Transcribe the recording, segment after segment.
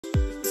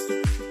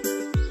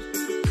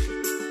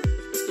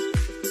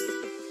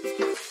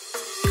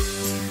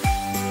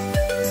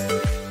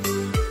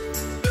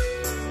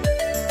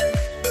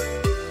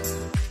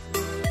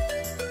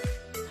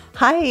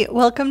Hi,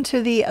 welcome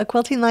to the A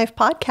Quilting Life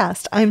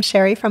podcast. I'm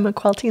Sherri from A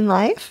Quilting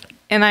Life.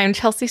 And I'm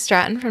Chelsi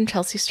Stratton from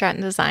Chelsi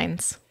Stratton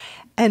Designs.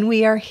 And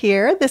we are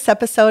here. This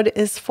episode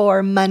is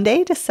for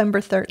Monday,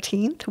 December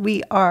 13th.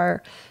 We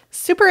are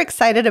super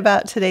excited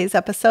about today's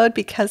episode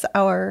because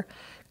our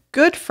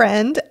good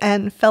friend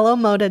and fellow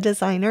Moda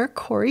designer,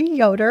 Cori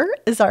Yoder,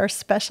 is our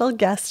special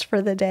guest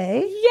for the day.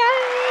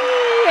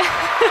 Yay!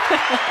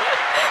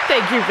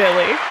 Thank you,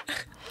 Billy.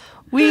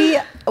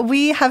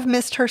 We have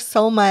missed her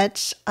so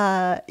much.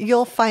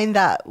 You'll find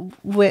that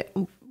when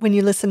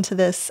you listen to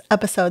this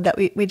episode that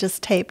we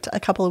just taped a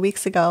couple of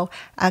weeks ago,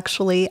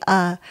 actually.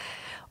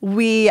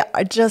 We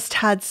just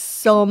had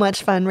so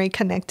much fun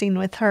reconnecting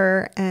with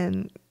her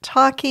and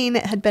talking.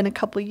 It had been a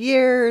couple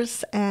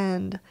years,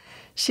 and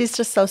she's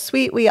just so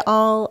sweet. We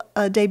all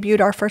debuted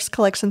our first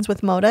collections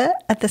with Moda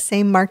at the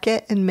same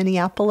market in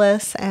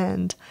Minneapolis,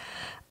 and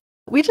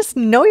we just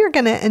know you're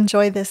going to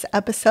enjoy this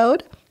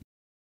episode.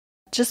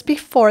 Just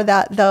before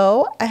that,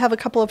 though, I have a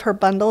couple of her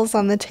bundles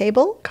on the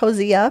table.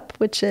 Cozy Up,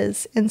 which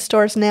is in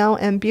stores now,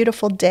 and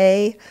Beautiful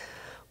Day,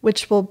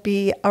 which will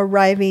be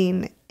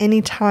arriving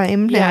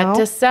anytime now. Yeah,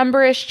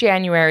 December-ish,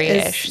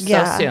 January-ish,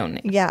 so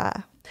soon. Yeah.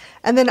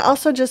 And then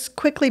also just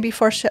quickly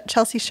before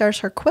Chelsi shares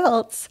her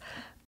quilts,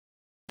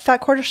 Fat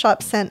Quarter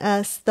Shop sent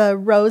us the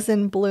Rose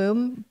in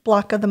Bloom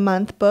Block of the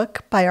Month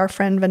book by our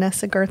friend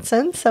Vanessa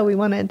Gertson. So we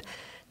wanted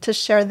to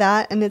share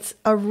that. And it's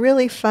a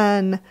really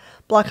fun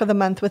block of the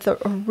month with a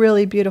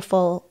really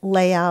beautiful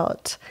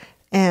layout.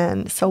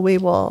 And so we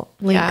will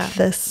link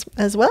this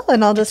as well.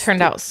 And I'll just... It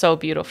turned out so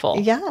beautiful.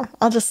 Yeah.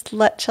 I'll just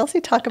let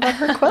Chelsi talk about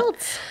her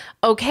quilts.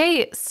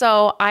 Okay,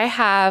 so I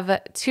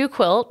have two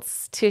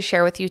quilts to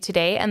share with you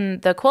today.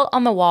 And the quilt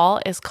on the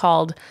wall is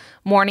called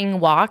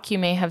Morning Walk. You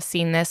may have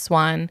seen this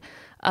one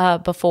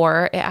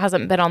before. It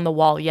hasn't been on the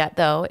wall yet,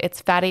 though. It's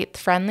Fat Eighth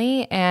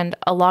friendly, and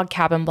a log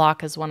cabin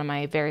block is one of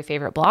my very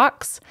favorite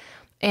blocks.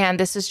 And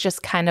this is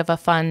just kind of a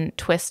fun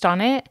twist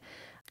on it.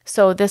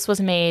 So this was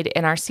made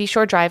in our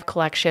Seashore Drive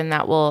collection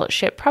that will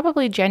ship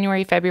probably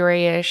January,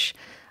 February-ish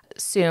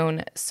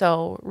soon.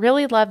 So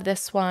really love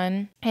this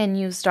one, and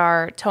used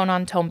our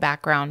tone-on-tone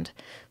background.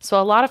 So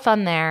a lot of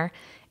fun there.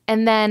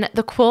 And then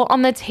the quilt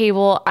on the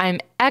table, I'm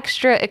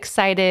extra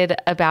excited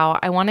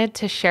about. I wanted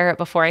to share it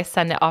before I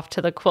send it off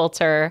to the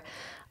quilter.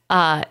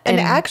 And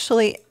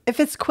actually, if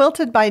it's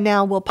quilted by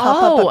now, we'll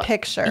pop up a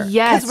picture.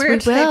 Yes,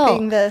 because we're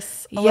taping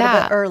this a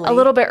little bit early. A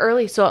little bit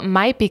early, so it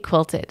might be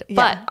quilted. Yeah.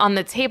 But on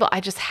the table, I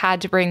just had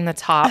to bring the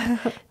top.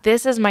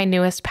 This is my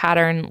newest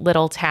pattern,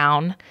 Little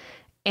Town.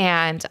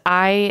 And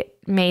I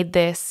made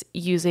this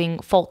using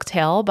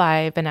Folktale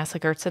by Vanessa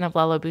Gertson of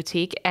Lello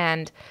Boutique.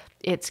 And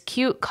it's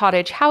cute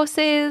cottage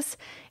houses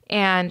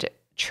and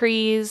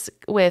trees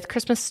with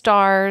Christmas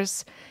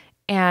stars.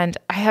 And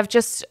I have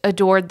just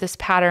adored this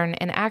pattern.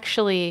 And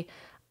actually,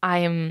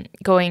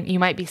 you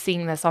might be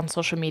seeing this on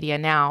social media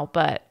now,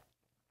 but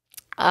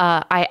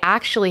I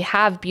actually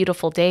have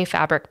Beautiful Day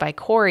fabric by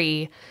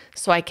Cori,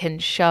 so I can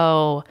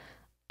show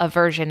a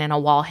version in a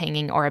wall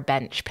hanging or a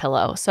bench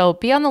pillow. So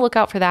be on the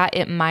lookout for that.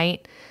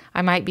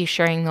 I might be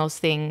sharing those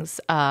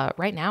things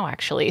right now,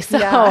 actually.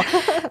 So,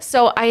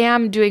 so I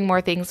am doing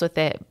more things with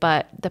it,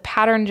 but the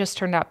pattern just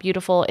turned out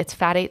beautiful. It's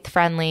Fat Eighth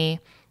friendly.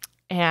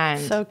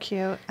 And so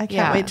cute. I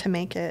can't wait to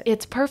make it.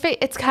 It's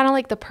perfect. It's kind of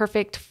like the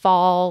perfect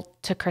fall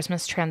to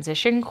Christmas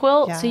transition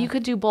quilt. Yeah. So you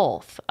could do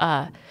both.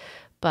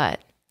 But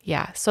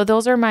yeah, so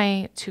those are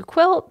my two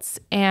quilts,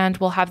 and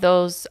we'll have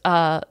those,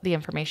 the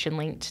information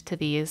linked to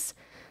these.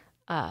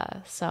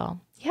 So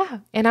yeah,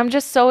 and I'm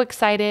just so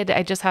excited.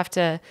 I just have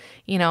to,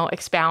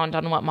 expound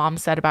on what Mom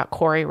said about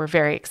Cori. We're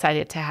very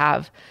excited to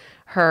have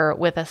her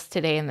with us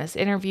today in this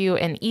interview,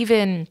 and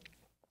even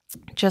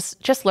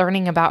just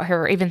learning about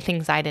her, even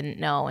things I didn't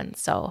know. And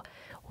so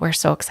we're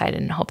so excited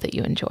and hope that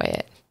you enjoy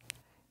it.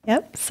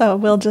 Yep. So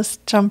we'll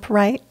just jump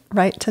right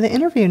to the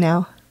interview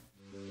now.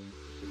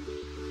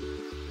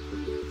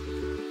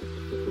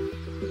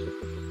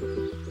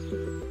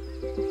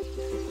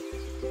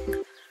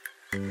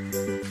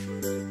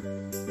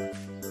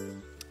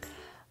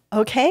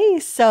 Okay,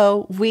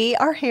 so we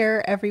are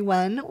here,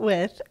 everyone,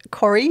 with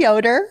Cori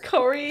Yoder.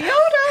 Cori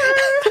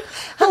Yoder!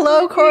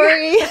 Hello,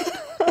 Cori.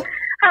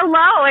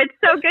 Hello, it's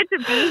so good to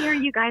be here,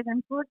 you guys.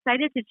 I'm so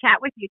excited to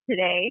chat with you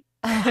today.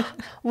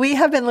 We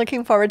have been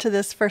looking forward to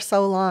this for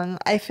so long.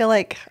 I feel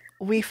like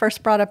we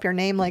first brought up your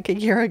name like a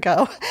year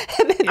ago.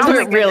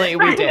 Really,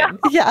 we did.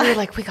 Yeah. We were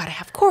like, we got to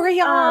have Cori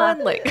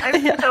on.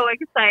 I'm so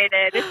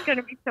excited. It's going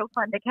to be so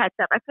fun to catch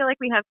up. I feel like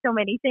we have so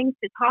many things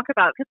to talk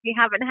about because we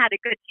haven't had a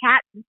good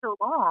chat in so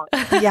long.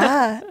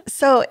 Yeah.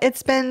 So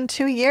it's been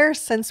 2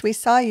 years since we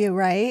saw you,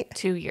 right?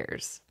 2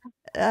 years.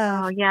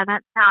 Oh, yeah,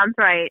 that sounds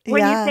right.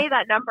 When you say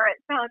that number, it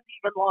sounds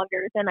even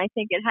longer than I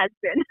think it has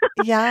been.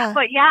 Yeah.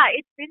 But yeah,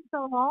 it's been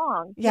so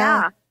long.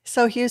 Yeah.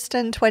 So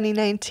Houston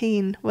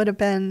 2019 would have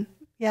been,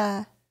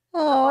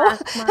 Oh,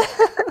 that's so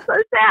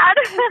sad.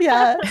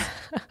 Yeah.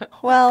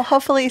 Well,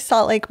 hopefully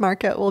Salt Lake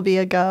Market will be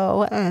a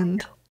go.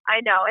 And I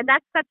know. And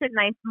that's such a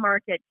nice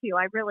market, too.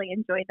 I really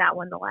enjoyed that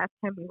one the last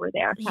time we were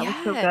there. That was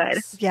so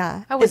good.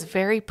 Yeah. I was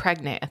very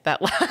pregnant at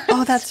that last.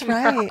 Oh, that's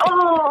right.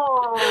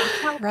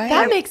 Oh, right.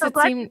 That makes so it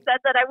glad seem. you said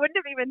that. I wouldn't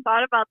have even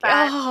thought about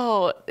that.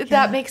 Oh, Yeah.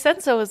 that makes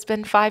sense. So it's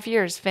been 5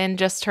 years. Finn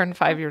just turned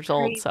 5 years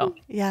old. So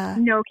Yeah.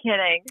 No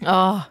kidding.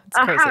 oh, it's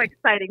crazy. How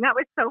exciting. That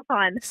was so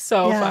fun.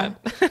 So Yeah. fun.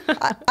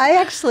 I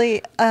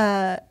actually,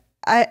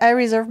 I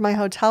reserved my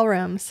hotel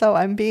room, so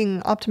I'm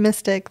being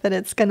optimistic that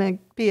it's going to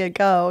be a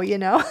go, you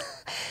know?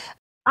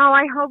 Oh,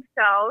 I hope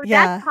so.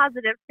 Yeah. That's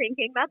positive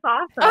thinking. That's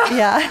awesome.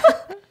 Yeah.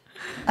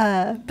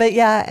 But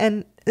yeah,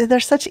 and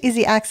there's such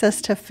easy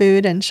access to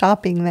food and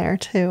shopping there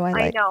too.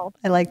 I know.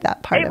 I like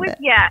that part of it.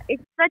 Yeah,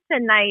 it's such a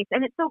nice,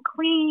 and it's so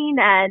clean,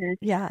 and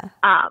Yeah.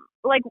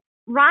 like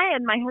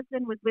Ryan, my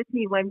husband, was with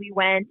me when we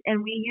went,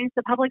 and we used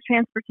the public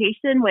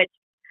transportation, which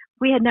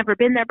we had never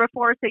been there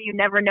before, so you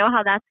never know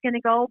how that's going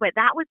to go. But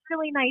that was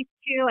really nice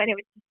too, and it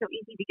was just so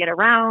easy to get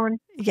around.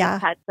 Yeah.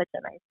 We had such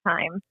a nice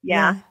time.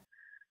 Yeah.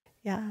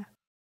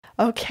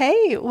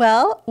 Okay,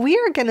 well, we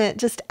are going to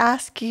just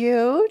ask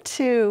you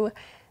to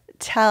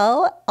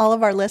tell all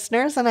of our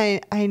listeners, and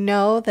I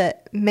know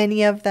that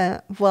many of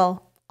them,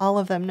 well, all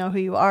of them know who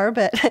you are,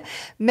 but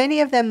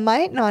many of them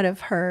might not have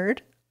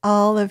heard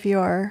all of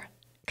your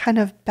kind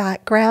of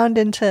background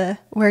into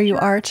where you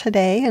are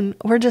today. And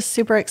we're just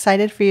super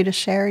excited for you to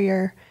share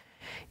your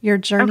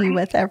journey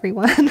with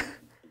everyone.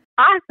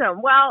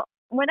 Awesome. Well,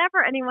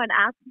 whenever anyone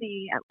asks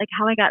me like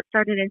how I got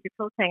started into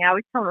quilting, I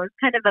always tell them it was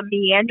kind of a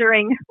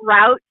meandering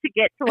route to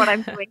get to what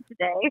I'm doing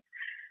today.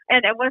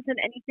 And it wasn't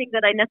anything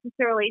that I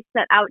necessarily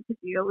set out to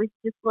do. It was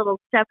just little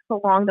steps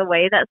along the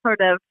way that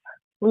sort of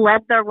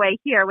led their way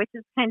here, which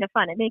is kind of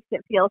fun. It makes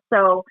it feel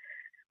so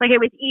like it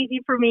was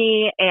easy for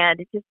me, and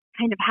it just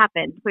kind of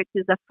happened, which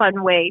is a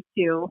fun way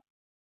to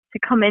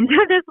come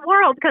into this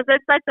world, because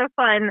it's such a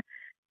fun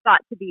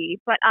spot to be.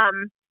 But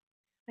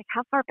like,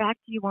 how far back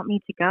do you want me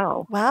to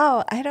go?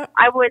 Wow, I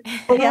was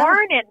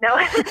born in no,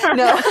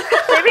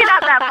 maybe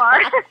not that far.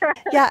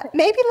 Yeah,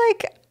 maybe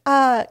like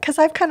because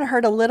I've kind of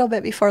heard a little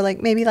bit before, like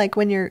maybe like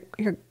when your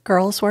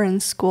girls were in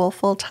school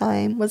full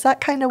time. Was that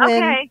kind of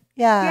when? Okay.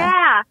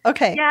 Yeah.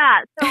 Okay.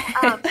 Yeah.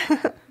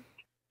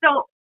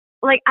 So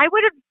like I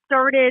would have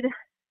started.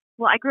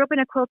 Well, I grew up in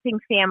a quilting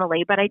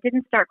family, but I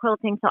didn't start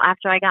quilting till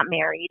after I got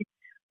married.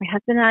 My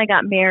husband and I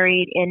got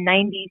married in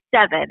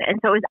 '97, and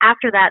so it was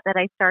after that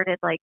I started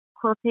like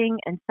quilting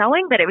and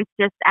sewing, but it was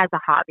just as a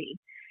hobby.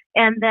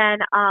 And then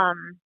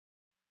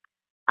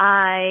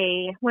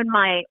when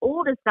my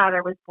oldest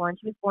daughter was born,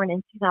 she was born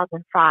in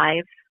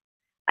 2005,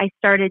 I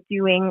started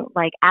doing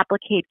like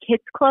applique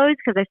kids clothes,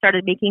 because I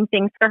started making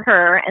things for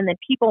her, and then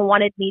people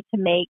wanted me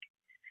to make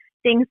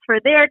things for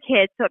their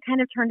kids, so it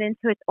kind of turned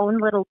into its own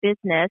little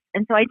business.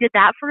 And so I did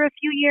that for a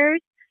few years.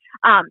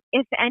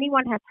 If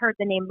anyone has heard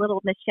the name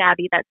Little Miss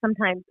Shabby, that's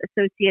sometimes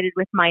associated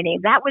with my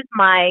name. That was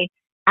my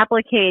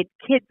applique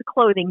kids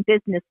clothing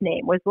business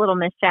name, was Little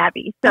Miss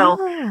Shabby. So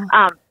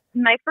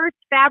my first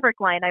fabric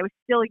line, I was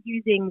still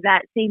using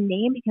that same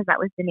name because that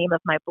was the name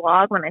of my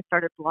blog. When I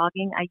started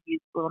blogging, I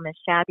used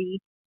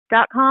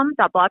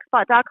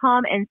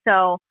littlемisshabby.com.blogspot.com. And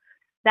so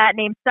that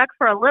name stuck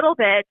for a little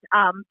bit.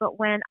 But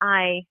when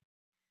I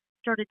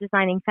started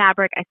designing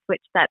fabric, I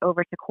switched that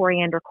over to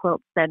Coriander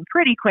Quilts then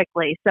pretty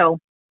quickly. So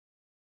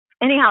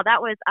anyhow,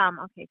 that was,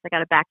 okay, so I got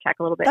to backtrack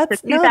a little bit.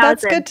 That's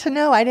good to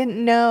know. I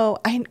didn't know,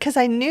 because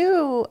I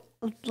knew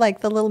like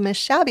the Little Miss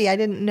Shabby. I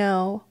didn't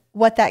know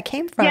what that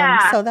came from.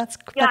 Yeah. So that's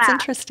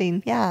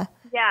interesting. Yeah.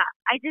 Yeah,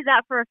 I did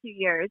that for a few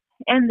years.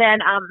 And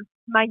then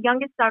my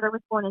youngest daughter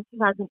was born in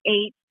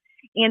 2008.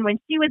 And when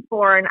she was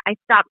born, I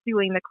stopped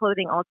doing the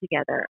clothing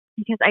altogether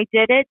because I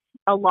did it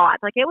a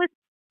lot. Like it was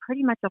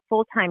pretty much a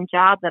full-time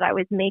job that I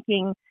was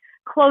making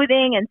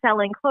clothing and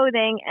selling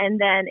clothing. And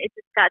then it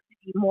just got to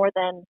be more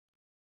than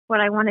what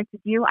I wanted to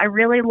do. I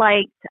really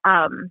liked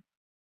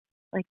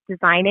like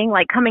designing,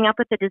 like coming up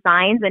with the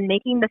designs and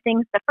making the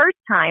things the first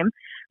time.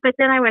 But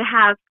then I would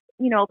have,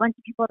 a bunch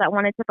of people that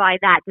wanted to buy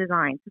that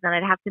design. So then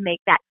I'd have to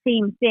make that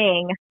same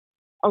thing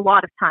a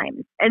lot of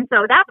times. And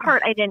so that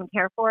part I didn't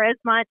care for as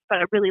much, but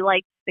I really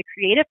liked the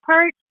creative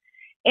part.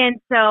 And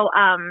so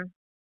I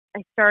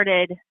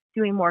started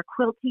doing more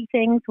quilty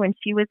things when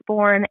she was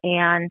born,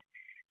 and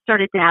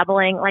started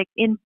dabbling like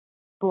in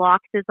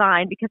block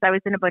design because I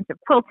was in a bunch of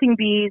quilting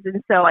bees.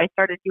 And so I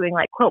started doing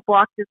like quilt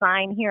block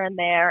design here and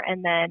there.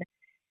 And then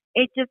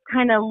it just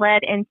kind of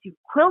led into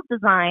quilt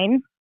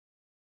design.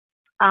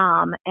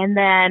 And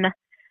then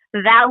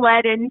that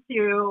led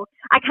into,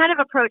 I kind of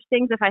approached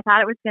things, if I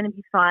thought it was going to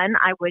be fun,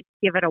 I would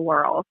give it a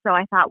whirl. So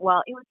I thought,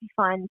 well, it would be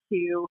fun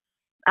to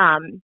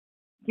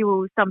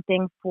do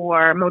something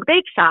for Moda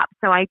Bake Shop.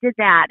 So I did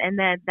that. And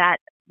then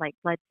that like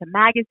led to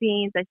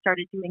magazines. I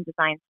started doing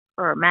designs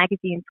for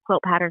magazines,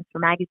 quilt patterns for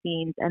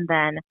magazines, and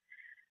then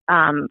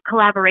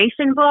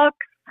collaboration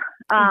books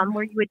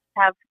where you would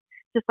have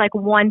just like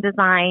one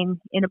design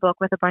in a book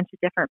with a bunch of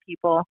different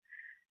people.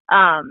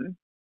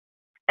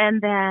 And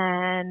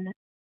then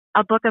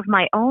a book of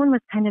my own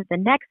was kind of the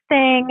next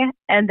thing.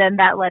 And then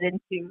that led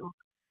into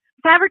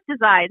fabric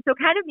design. So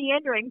kind of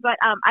meandering, but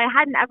I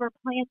hadn't ever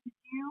planned to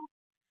do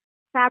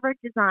fabric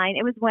design.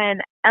 It was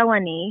when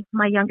Eleni,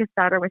 my youngest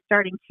daughter, was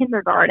starting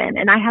kindergarten,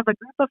 and I have a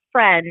group of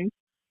friends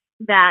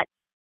that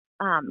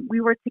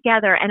we were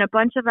together, and a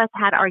bunch of us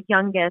had our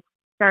youngest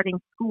starting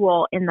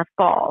school in the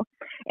fall.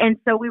 And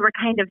so we were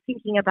kind of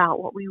thinking about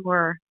what we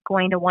were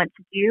going to want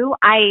to do.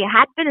 I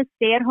had been a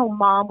stay-at-home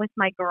mom with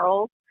my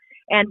girls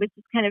and was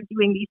just kind of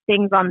doing these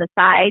things on the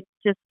side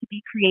just to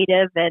be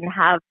creative and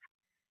have,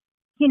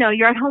 you know,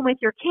 you're at home with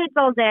your kids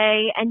all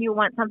day and you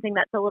want something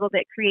that's a little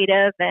bit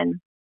creative. And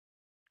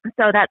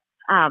so that's,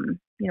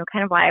 you know,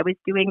 kind of why I was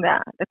doing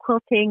the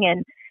quilting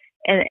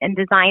and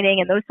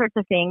designing and those sorts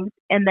of things.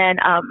 And then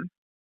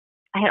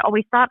I had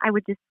always thought I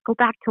would just go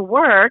back to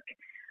work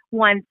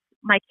once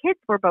my kids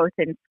were both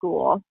in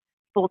school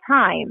full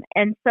time.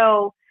 And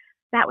so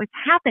that was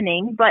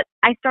happening, but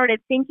I started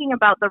thinking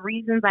about the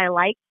reasons I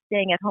liked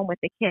staying at home with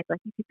the kids. Like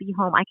you could be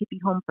home, I could be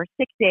home for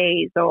 6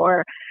 days,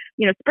 or,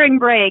 you know, spring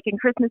break and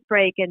Christmas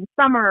break and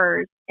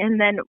summers.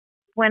 And then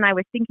when I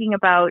was thinking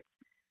about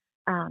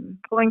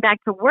going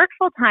back to work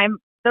full time,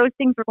 those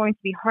things were going to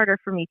be harder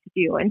for me to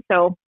do. And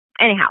so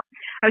anyhow,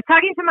 I was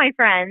talking to my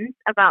friends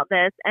about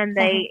this, and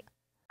they,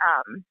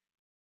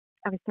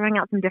 I was throwing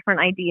out some different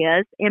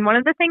ideas. And one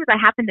of the things I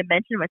happened to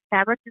mention was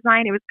fabric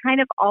design. It was kind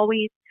of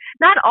always,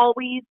 not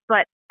always,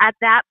 but at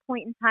that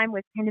point in time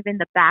was kind of in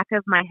the back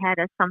of my head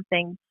as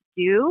something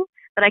to do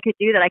that I could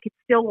do, that I could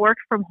still work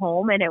from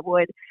home, and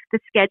the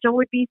schedule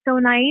would be so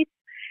nice.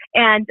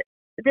 And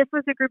this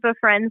was a group of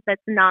friends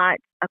that's not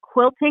a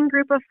quilting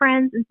group of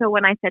friends. And so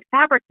when I said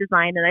fabric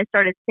design and I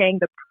started saying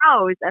the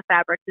pros of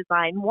fabric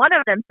design, one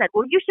of them said,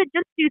 well, you should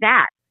just do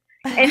that.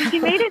 And she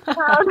made it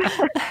sound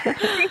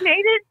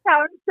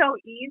so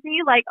easy,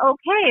 like,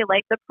 okay,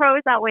 like the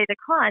pros outweigh the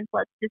cons.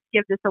 Let's just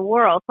give this a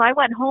whirl. So I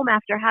went home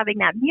after having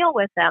that meal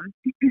with them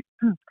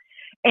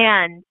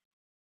and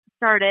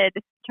started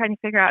trying to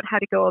figure out how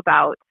to go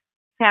about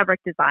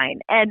fabric design.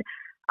 And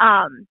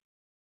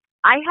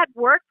I had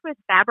worked with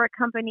fabric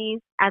companies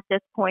at this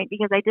point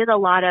because I did a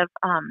lot of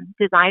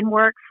design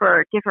work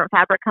for different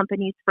fabric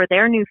companies for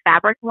their new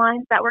fabric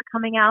lines that were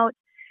coming out.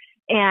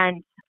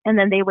 And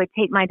then they would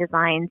take my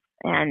designs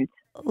and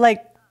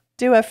like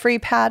do a free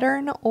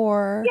pattern,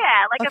 or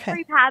a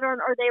free pattern,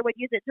 or they would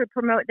use it to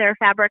promote their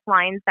fabric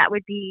lines that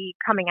would be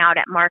coming out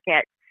at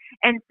market.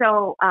 And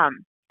so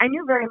I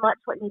knew very much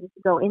what needed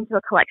to go into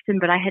a collection,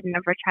 but I had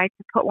never tried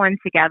to put one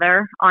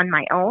together on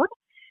my own.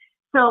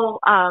 So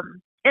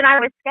and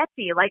I was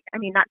sketchy, like, I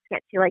mean, not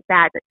sketchy like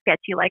that, but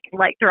sketchy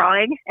like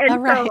drawing.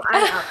 And so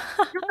I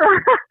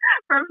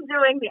from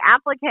doing the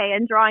applique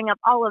and drawing up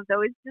all of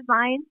those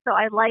designs. So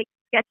I like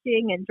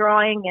sketching and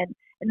drawing and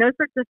those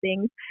sorts of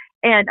things.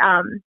 And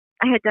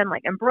I had done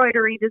like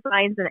embroidery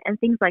designs and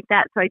things like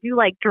that. So I do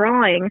like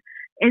drawing.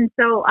 And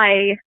so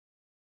I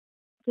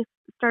just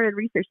started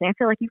researching. I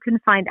feel like you can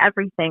find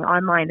everything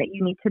online that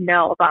you need to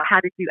know about how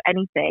to do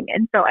anything.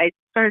 And so I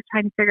started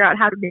trying to figure out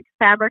how to make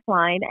fabric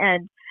line,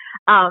 and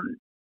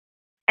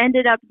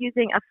ended up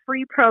using a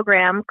free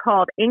program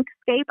called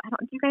Inkscape.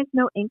 Do you guys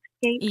know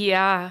Inkscape?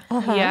 Yeah.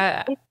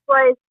 Yeah.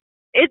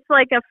 It's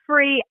like a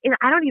free,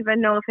 I don't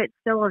even know if it's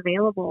still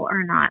available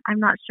or not.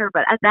 I'm not sure.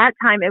 But at that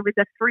time, it was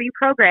a free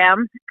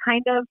program,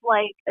 kind of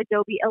like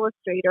Adobe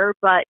Illustrator,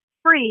 but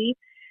free.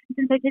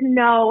 Since I didn't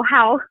know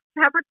how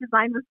fabric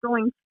design was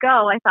going to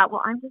go, I thought,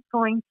 well, I don't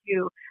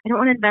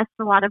want to invest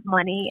a lot of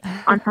money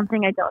on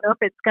something I don't know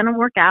if it's going to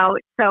work out.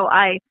 So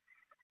I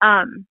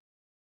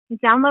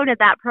downloaded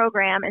that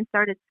program and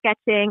started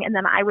sketching, and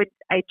then I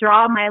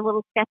draw my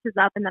little sketches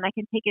up, and then I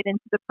can take it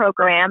into the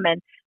program. And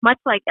much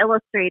like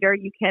Illustrator,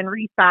 you can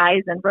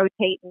resize and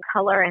rotate and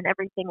color and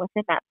everything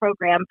within that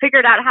program.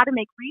 Figured out how to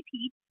make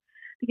repeats,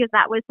 because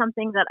that was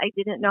something that I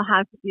didn't know how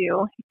to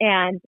do,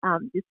 and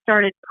just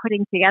started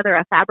putting together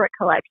a fabric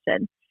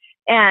collection.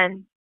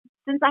 And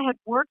since I had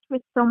worked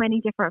with so many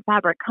different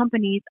fabric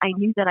companies, I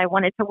knew that I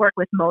wanted to work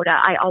with Moda.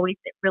 I always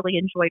really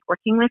enjoyed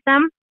working with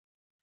them.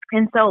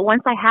 And so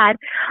once I had,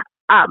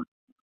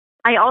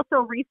 I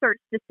also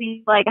researched to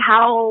see like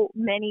how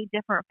many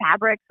different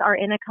fabrics are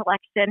in a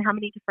collection, how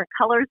many different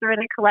colors are in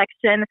a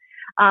collection,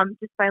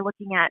 just by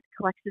looking at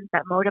collections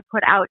that Moda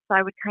put out. So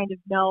I would kind of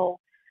know,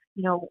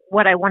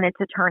 what I wanted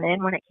to turn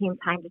in when it came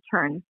time to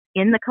turn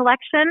in the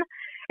collection.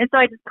 And so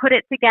I just put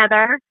it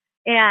together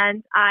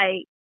and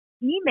I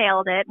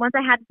emailed it. Once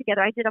I had it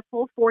together, I did a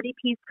full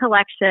 40-piece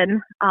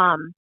collection,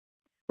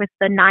 with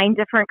the 9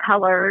 different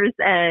colors,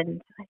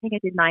 and I think I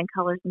did 9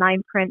 colors,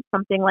 9 prints,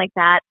 something like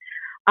that.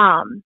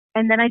 And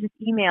then I just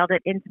emailed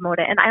it into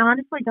Moda. And I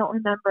honestly don't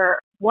remember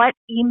what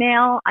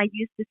email I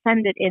used to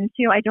send it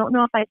into. I don't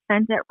know if I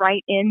sent it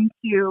right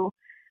into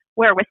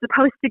where it was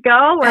supposed to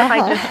go, or if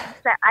I just,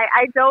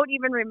 I don't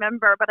even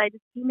remember, but I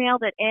just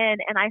emailed it in,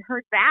 and I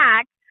heard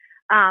back.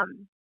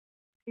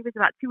 It was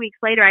about 2 weeks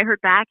later, I heard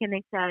back, and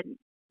they said,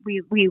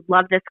 we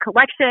love this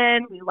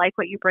collection. We like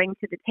what you bring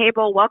to the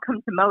table. Welcome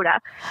to Moda.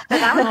 So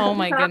that was oh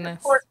my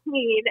goodness. 14.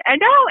 I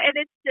know. And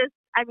it's just,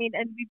 and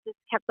we've just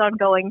kept on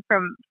going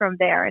from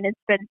there. And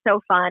it's been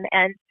so fun.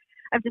 And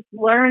I've just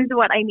learned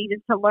what I needed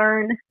to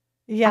learn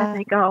Yeah. as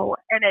I go.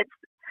 And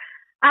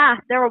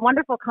they're a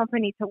wonderful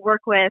company to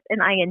work with,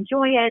 and I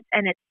enjoy it.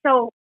 And it's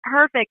so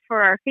perfect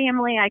for our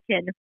family. I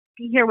can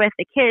be here with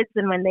the kids,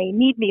 and when they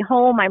need me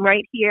home, I'm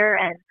right here.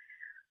 And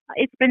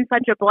it's been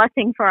such a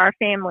blessing for our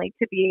family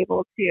to be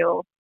able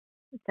to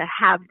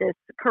have this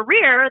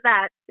career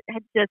that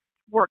had just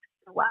worked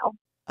so well.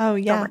 Oh,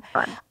 yeah. So much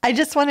fun. I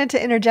just wanted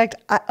to interject.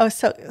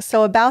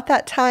 So about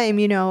that time,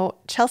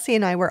 Chelsi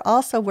and I were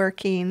also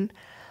working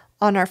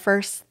on our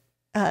first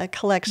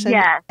collection.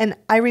 Yes. And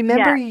I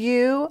remember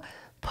you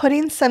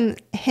putting some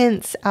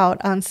hints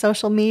out on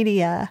social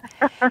media.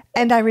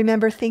 And I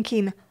remember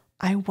thinking,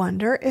 I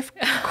wonder if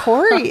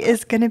Cori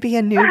is going to be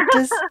a new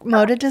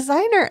Moda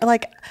designer.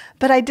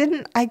 But I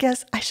didn't. I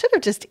guess I should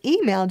have just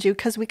emailed you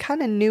because we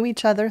kind of knew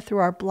each other through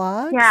our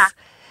blogs. Yeah,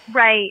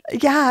 right.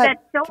 Yeah.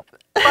 That's so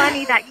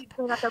funny that you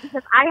say that, though,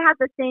 because I had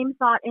the same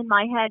thought in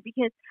my head,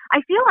 because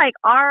I feel like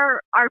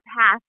our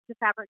path to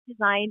fabric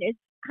design is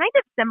kind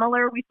of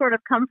similar. We sort of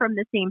come from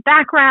the same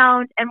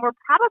background, and we're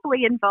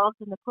probably involved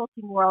in the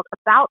quilting world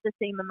about the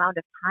same amount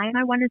of time,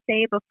 I want to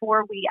say,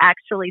 before we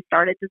actually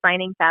started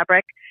designing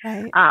fabric.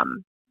 Right.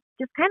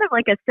 Just kind of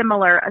like a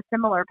similar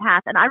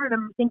path. And I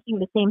remember thinking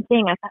the same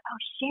thing. I thought, oh,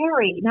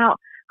 Sherri, now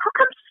how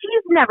come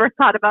she's never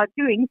thought about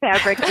doing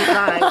fabric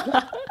design?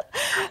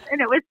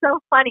 And it was so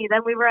funny.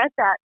 Then we were at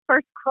that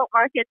first quilt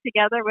market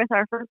together with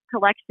our first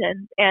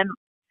collections, and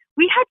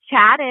we had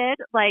chatted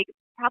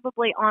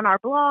probably on our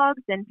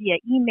blogs and via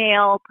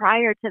email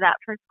prior to that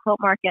first quilt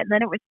market. And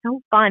then it was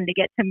so fun to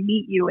get to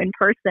meet you in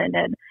person.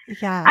 And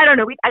I don't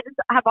know, I just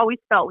have always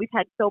felt we've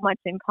had so much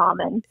in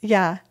common.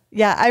 Yeah.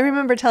 Yeah. I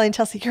remember telling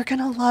Chelsi, you're going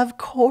to love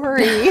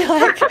Cori.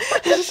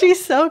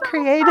 She's so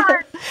creative.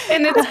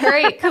 And it's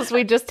great because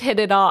we just hit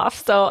it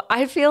off. So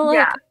I feel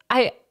like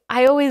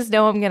I always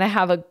know I'm going to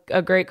have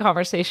a great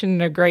conversation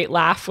and a great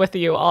laugh with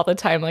you all the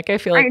time. I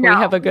feel like we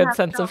have a good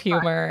sense of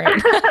humor.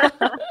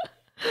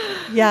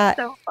 Yeah,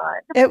 so fun.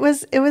 It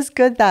was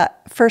good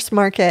that first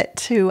market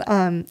to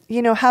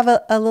have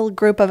a little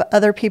group of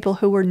other people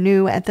who were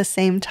new at the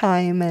same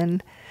time,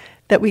 and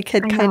that we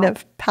could kind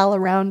of pal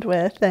around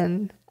with.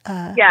 And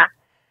yeah,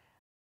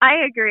 I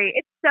agree.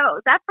 It's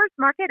that first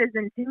market is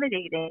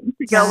intimidating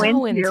to go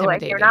into, and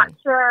you're not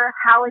sure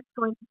how it's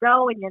going to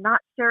go, and you're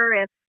not sure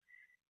if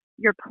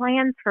your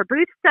plans for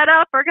booth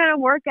setup are going to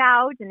work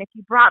out, and if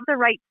you brought the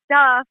right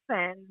stuff,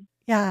 and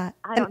I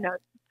don't know.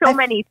 So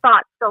many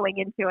thoughts going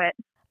into it.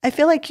 I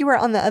feel like you were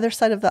on the other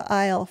side of the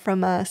aisle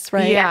from us,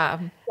 right? Yeah.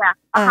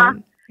 Yeah.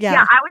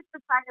 Yeah, I was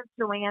beside of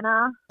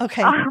Joanna,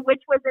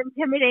 which was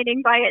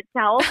intimidating by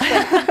itself,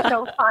 but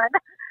so fun.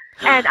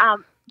 And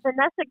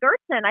Vanessa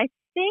Gertson, I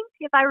think,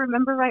 if I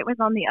remember right, was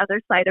on the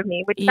other side of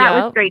me, which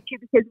that was great too,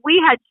 because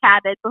we had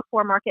chatted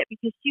before market,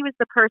 because she was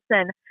the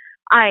person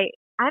I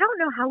don't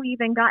know how we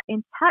even got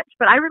in touch,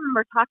 but I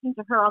remember talking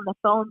to her on the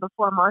phone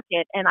before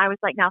market, and I was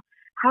like, now,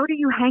 how do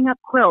you hang up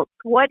quilts?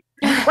 What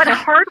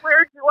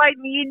hardware do I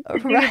need to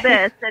do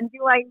this? And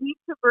do I need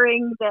to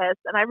bring this?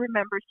 And I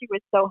remember she was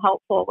so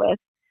helpful with,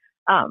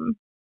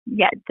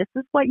 this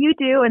is what you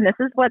do, and this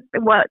is what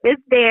is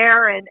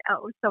there. And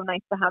it was so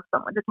nice to have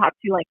someone to talk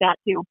to like that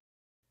too.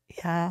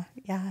 Yeah,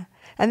 yeah.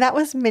 And that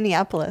was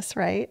Minneapolis,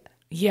 right?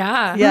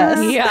 Yeah.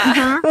 Yes.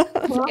 Yeah.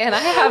 And I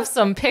have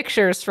some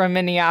pictures from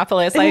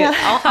Minneapolis.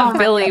 I'll have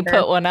Billy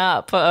put one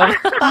up. Oh,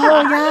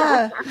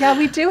 yeah. Yeah,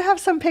 we do have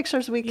some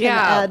pictures we can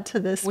add to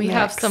this We mix.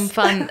 have some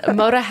fun.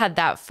 Moda had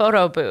that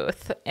photo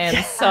booth. And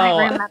so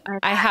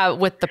I have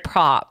with the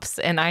props,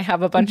 and I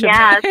have a bunch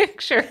of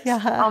pictures.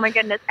 Yeah. Oh, my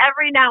goodness.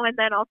 Every now and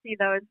then I'll see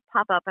those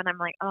pop up, and I'm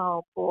like,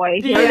 oh, boy,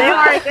 here they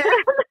are again.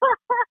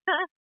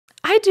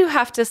 I do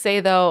have to say,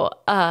 though,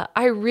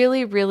 I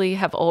really, really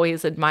have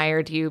always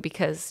admired you,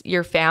 because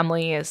your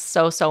family is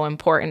so, so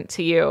important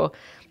to you.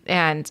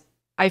 And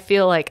I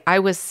feel like I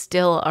was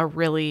still a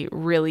really,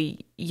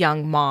 really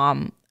young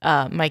mom.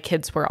 My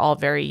kids were all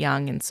very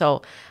young. And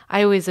so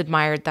I always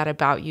admired that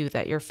about you,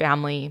 that your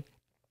family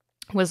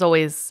was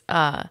always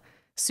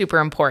super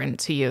important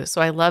to you.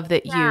 So I love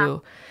that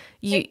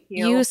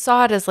you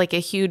saw it as like a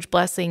huge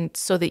blessing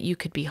so that you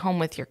could be home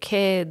with your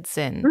kids.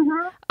 And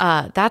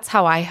that's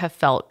how I have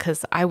felt,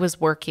 because I was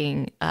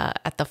working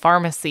at the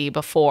pharmacy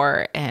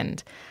before,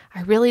 and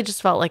I really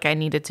just felt like I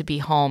needed to be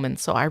home. And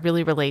so I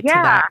really relate to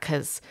that,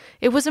 because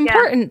it was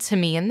important to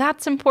me, and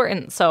that's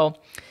important. So,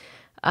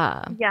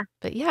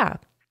 but yeah.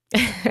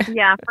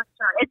 Yeah, for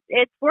sure.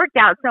 It's worked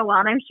out so well.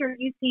 And I'm sure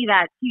you see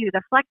that too,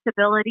 the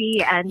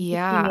flexibility and being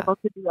able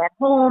to be at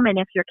home. And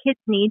if your kids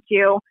need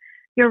you,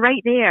 you're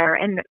right there.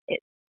 And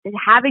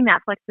having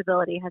that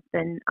flexibility has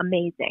been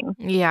amazing.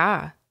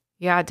 Yeah.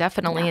 Yeah,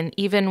 definitely. Yeah. And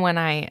even when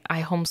I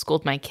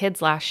homeschooled my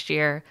kids last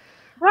year,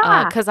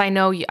 because I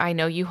know you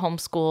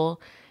homeschool,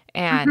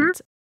 and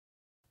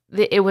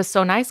it was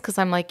so nice, because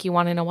I'm like, you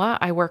want to know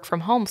what? I work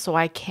from home, so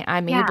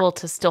I'm able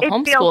to still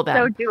homeschool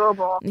them. It feels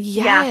so doable.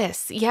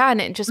 Yes. Yeah.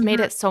 And it just made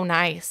it so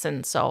nice.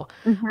 And so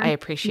I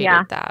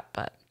appreciated that.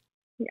 But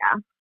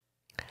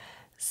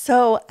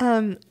So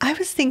I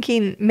was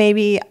thinking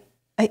maybe,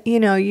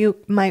 you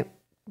might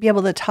be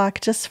able to talk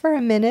just for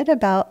a minute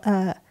about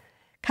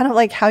kind of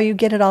like how you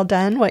get it all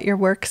done, what your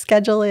work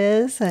schedule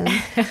is. And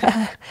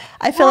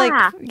I feel like,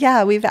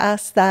 we've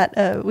asked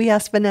that. We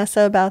asked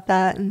Vanessa about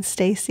that and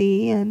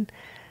Stacy. And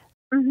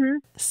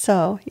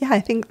so, I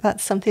think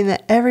that's something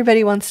that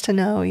everybody wants to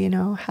know,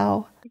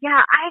 how.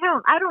 Yeah,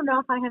 I don't know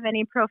if I have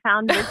any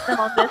profound wisdom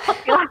on this.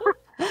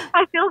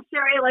 I feel,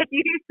 Sherri, like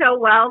you do so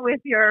well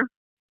with your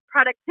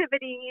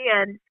productivity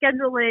and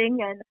scheduling,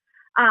 and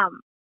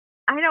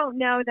I don't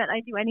know that I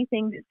do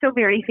anything so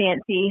very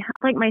fancy.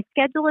 Like my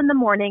schedule in the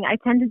morning, I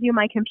tend to do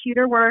my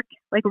computer work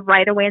like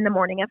right away in the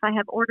morning. If I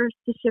have orders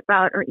to ship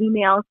out or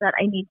emails that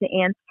I need to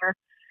answer,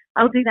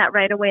 I'll do that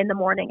right away in the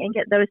morning and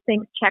get those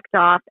things checked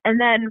off.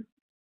 And then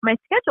my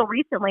schedule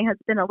recently has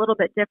been a little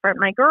bit different.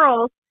 My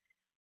girls,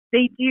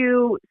 they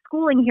do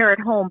schooling here at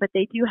home, but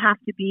they do have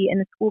to be in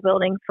the school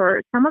building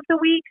for some of the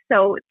week.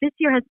 So this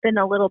year has been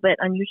a little bit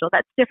unusual.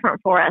 That's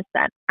different for us,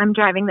 that I'm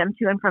driving them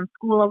to and from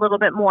school a little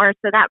bit more.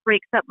 So that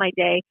breaks up my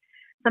day.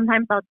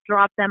 Sometimes I'll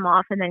drop them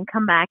off and then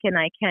come back, and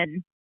I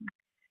can,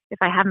 if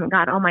I haven't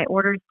got all my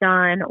orders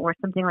done or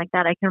something like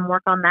that, I can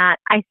work on that.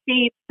 I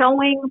save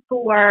sewing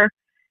for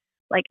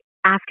like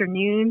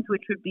afternoons,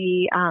 which would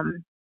be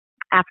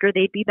after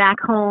they'd be back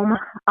home.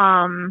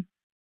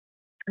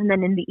 And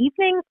then in the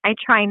evenings, I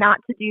try not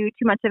to do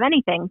too much of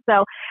anything.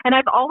 So, and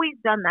I've always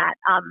done that.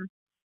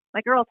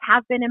 My girls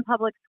have been in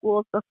public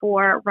schools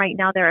before. Right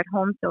now they're at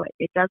home, so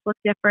it does look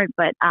different.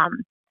 But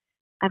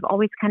I've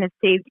always kind of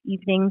saved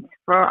evenings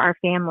for our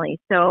family.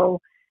 So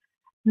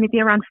maybe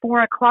around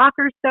 4 o'clock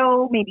or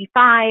so, maybe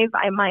 5,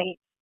 I might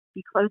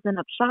be closing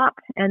up shop.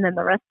 And then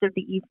the rest of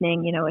the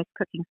evening, is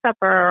cooking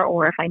supper,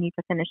 or if I need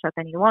to finish up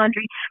any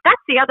laundry.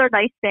 That's the other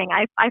nice thing.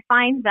 I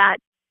find that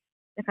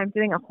if I'm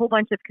doing a whole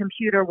bunch of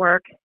computer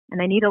work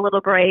and I need a little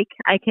break,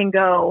 I can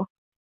go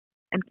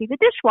empty the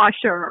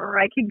dishwasher, or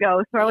I can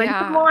go throw in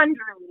some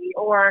laundry,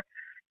 or,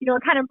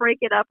 kind of break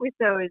it up with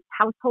those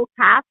household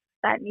tasks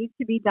that need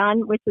to be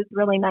done, which is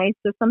really nice.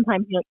 So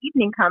sometimes,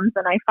 evening comes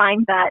and I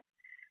find that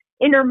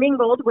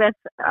intermingled with,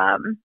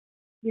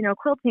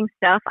 quilting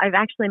stuff, I've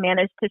actually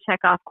managed to check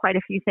off quite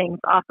a few things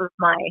off of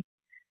my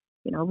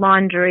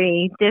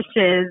laundry,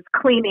 dishes,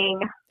 cleaning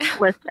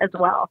list as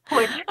well.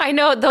 I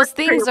know those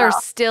things are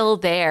still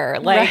there.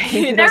 Like,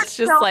 it's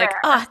just like,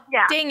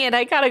 dang it,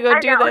 I got to go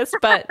do this.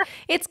 But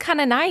it's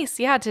kind of nice,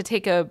 to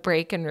take a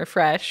break and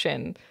refresh.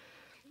 And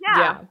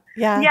Yeah.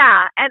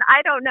 And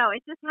I don't know.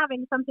 It's just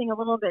having something a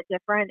little bit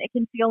different. It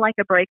can feel like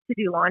a break to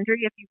do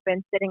laundry if you've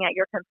been sitting at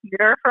your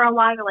computer for a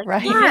while. You're like,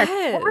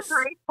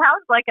 laundry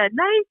sounds like a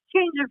nice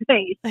change of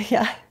pace.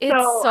 Yeah.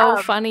 It's so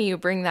funny you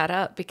bring that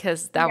up,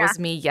 because that was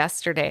me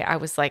yesterday. I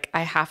was like,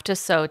 I have to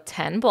sew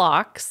 10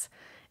 blocks.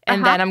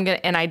 And then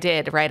and I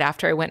did right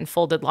after I went and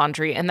folded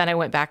laundry. And then I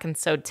went back and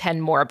sewed 10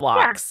 more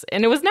blocks.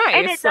 And it was nice.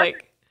 And it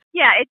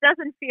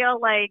doesn't feel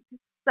like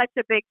such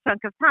a big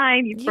chunk of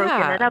time. You've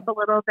broken it up a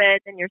little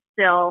bit, and you're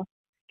still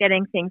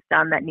getting things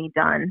done that need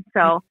done.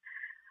 So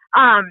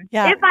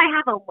if I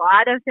have a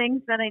lot of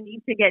things that I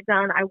need to get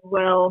done, I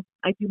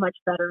do much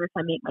better if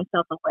I make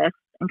myself a list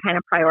and kind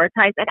of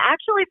prioritize. And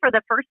actually, for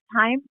the first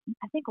time,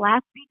 I think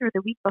last week or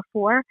the week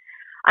before,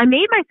 I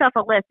made myself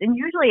a list. And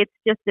usually it's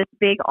just this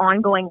big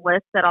ongoing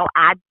list that I'll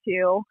add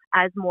to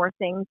as more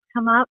things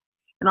come up,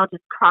 and I'll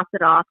just cross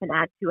it off and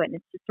add to it. And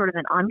it's just sort of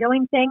an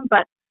ongoing thing.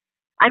 But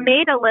I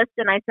made a list,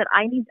 and I said,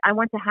 I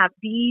want to have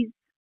these,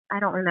 I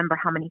don't remember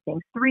how many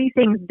things, 3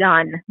 things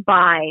done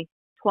by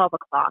 12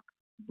 o'clock,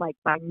 like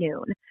by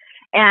noon.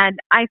 And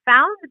I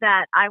found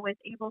that I was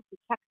able to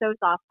check those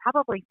off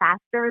probably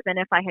faster than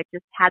if I had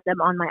just had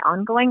them on my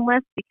ongoing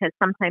list, because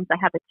sometimes I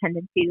have a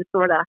tendency to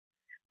sort of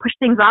push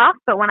things off.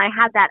 But when I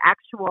had that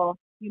actual,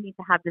 you need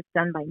to have this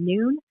done by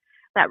noon,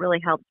 that really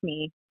helped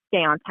me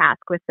stay on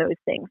task with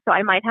those things. So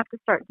I might have to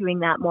start doing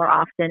that more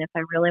often if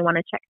I really want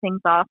to check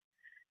things off.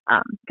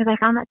 Because I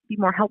found that to be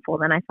more helpful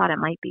than I thought it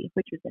might be,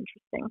 which was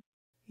interesting.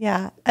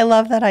 Yeah, I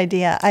love that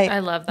idea. I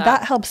love that.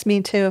 That helps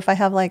me too if I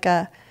have like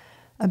a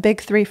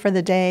big 3 for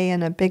the day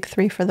and a big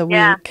 3 for the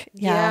week.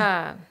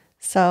 Yeah.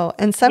 So,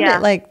 and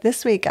like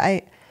this week,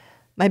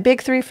 my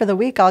big 3 for the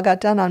week all got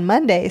done on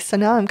Monday. So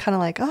now I'm kind of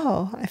like,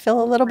 I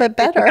feel a little bit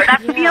better.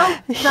 That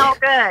feels so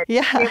good.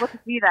 Yeah. To be able to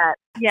do that.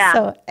 Yeah.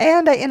 So,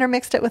 and I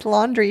intermixed it with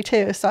laundry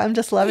too. So I'm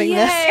just loving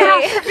this.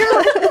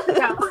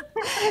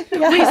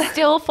 We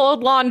still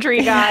fold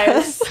laundry,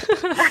 guys.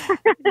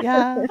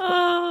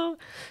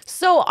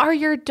 So are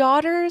your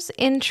daughters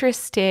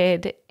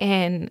interested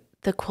in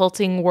the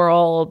quilting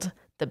world,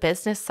 the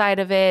business side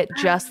of it,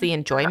 just the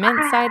enjoyment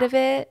side of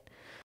it?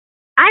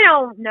 I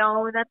don't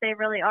know that they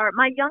really are.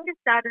 My youngest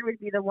daughter would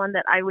be the one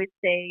that I would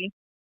say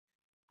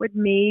would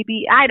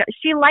maybe,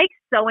 she likes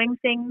sewing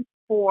things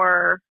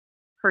for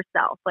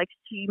herself. Like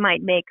she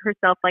might make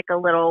herself like a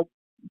little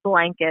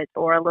blanket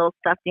or a little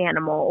stuffed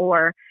animal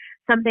or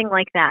something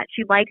like that.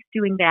 She likes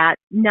doing that,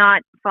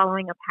 not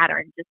following a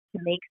pattern, just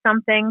to make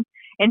something.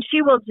 And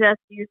she will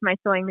just use my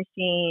sewing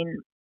machine,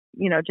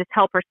 just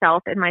help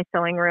herself in my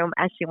sewing room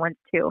as she wants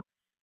to.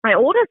 My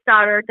oldest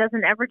daughter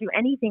doesn't ever do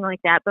anything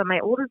like that, but my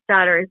oldest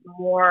daughter is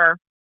more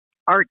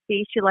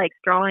artsy. She likes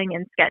drawing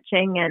and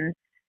sketching, and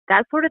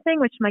that sort of thing,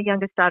 which my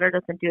youngest daughter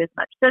doesn't do as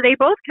much. So they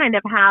both kind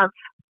of have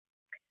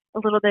a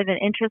little bit of an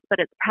interest, but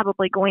it's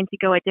probably going to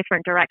go a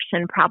different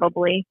direction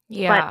probably.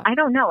 Yeah. But I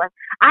don't know.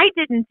 I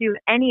didn't do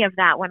any of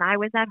that when I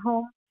was at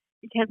home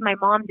because my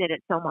mom did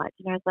it so much.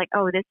 And I was like,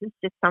 oh, this is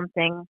just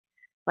something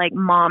like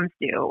moms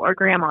do or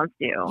grandmas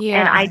do. Yeah.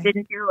 And I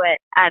didn't do it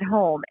at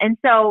home. And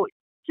so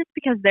just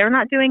because they're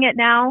not doing it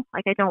now,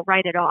 like I don't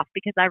write it off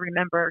because I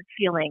remember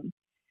feeling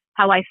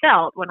how I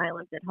felt when I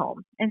lived at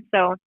home. And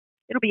so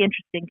it'll be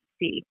interesting to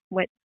see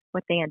what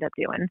they end up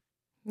doing.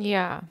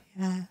 Yeah.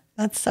 Yeah.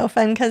 That's so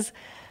fun because,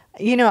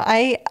 you know,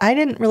 I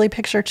didn't really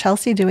picture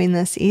Chelsi doing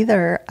this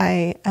either.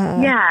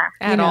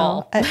 At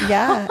all.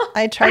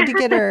 I tried to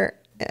get her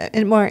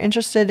more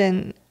interested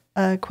in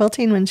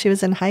quilting when she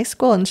was in high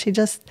school, and she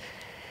just,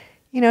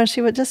 you know,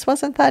 she just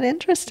wasn't that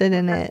interested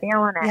in it.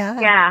 Feeling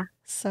it. Yeah.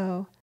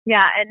 So.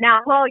 Yeah, and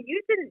now, well,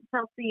 you didn't,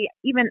 Chelsi,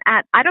 even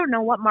at, I don't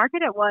know what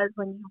market it was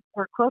when you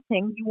were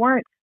quilting, you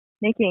weren't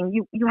making,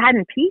 you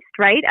hadn't pieced,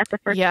 right, at the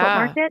first quilt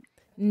market?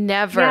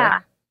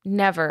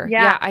 Never.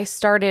 Yeah, I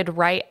started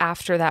right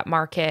after that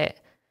market.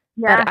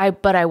 Yeah.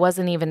 But I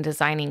wasn't even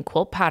designing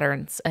quilt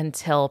patterns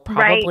until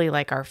probably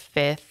like our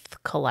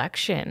 5th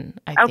collection,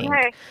 I think.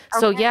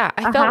 So yeah,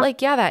 I felt like,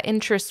 that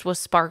interest was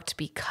sparked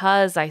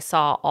because I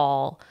saw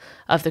all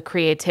of the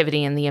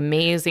creativity and the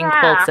amazing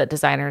quilts that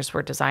designers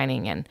were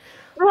designing. And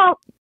well,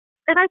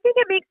 and I think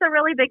it makes a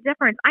really big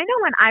difference. I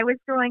know when I was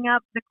growing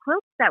up, the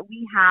quilts that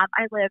we have,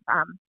 I live,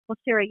 well,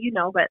 Sherri, you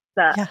know, but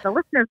the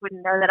listeners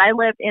wouldn't know that I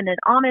lived in an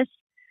Amish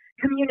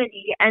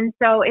community. And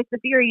so it's a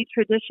very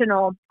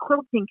traditional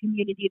quilting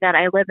community that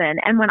I live in.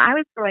 And when I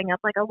was growing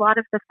up, like a lot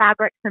of the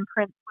fabrics and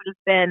prints would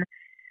have been,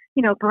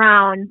 you know,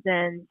 browns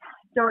and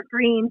dark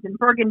greens and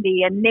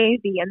burgundy and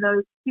navy and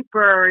those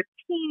super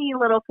teeny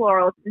little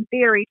florals and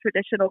very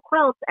traditional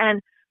quilts.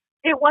 And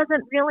it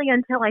wasn't really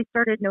until I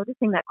started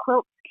noticing that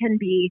quilts can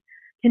be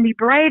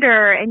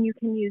brighter and you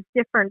can use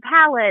different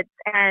palettes.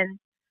 And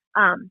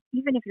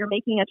even if you're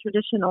making a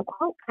traditional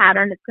quilt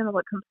pattern, it's going to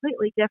look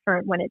completely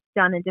different when it's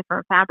done in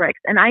different fabrics.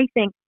 And I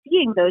think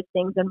seeing those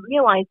things and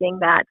realizing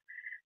that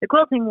the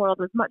quilting world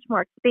was much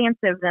more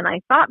expansive than I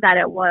thought that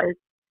it was,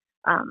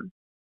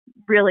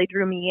 really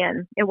drew me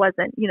in. It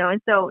wasn't, you know,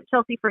 and so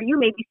Chelsi, for you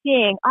maybe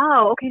seeing,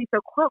 oh, okay,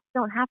 so quilts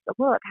don't have to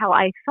look how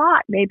I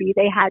thought maybe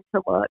they had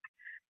to look,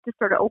 to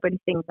sort of open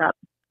things up.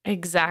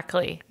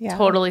 Exactly. Yeah.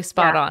 Totally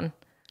spot on.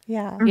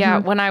 Yeah. Yeah.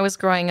 When I was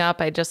growing up,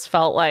 I just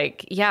felt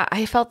like,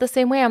 I felt the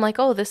same way. I'm like,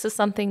 oh, this is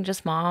something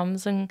just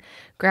moms and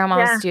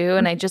grandmas do.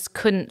 And I just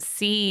couldn't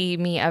see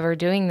me ever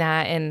doing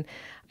that. And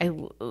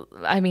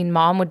I mean,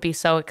 mom would be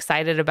so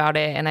excited about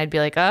it. And I'd be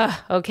like, oh,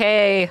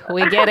 okay,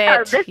 we get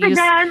it.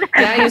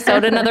 You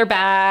sewed another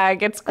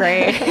bag. It's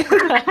great.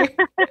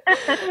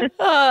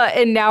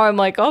 And now I'm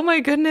like, oh my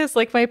goodness,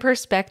 like my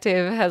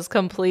perspective has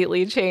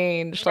completely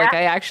changed. Like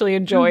I actually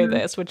enjoy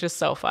this, which is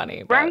so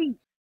funny. But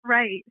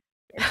Right.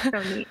 It's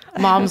so neat.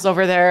 Mom's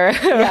over there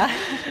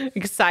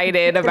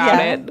excited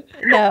about it.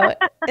 No,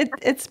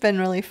 it's been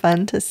really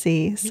fun to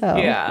see. So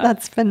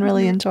that's been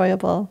really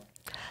enjoyable.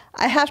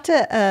 I have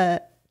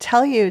to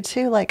tell you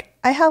too, like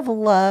I have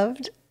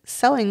loved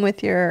sewing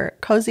with your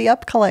Cozy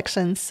Up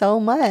collection so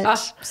much.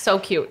 Oh, so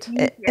cute.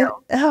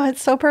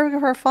 It's so perfect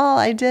for fall.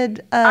 I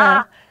did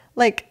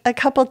like a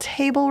couple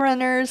table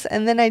runners,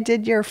 and then I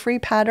did your free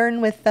pattern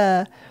with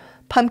the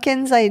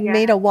pumpkins. I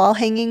made a wall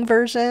hanging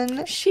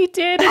version. She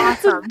did.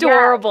 Awesome. It's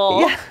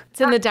adorable. Yeah. It's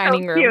in the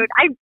dining room.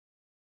 Cute.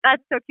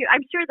 That's so cute.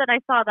 I'm sure that I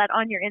saw that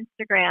on your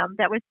Instagram.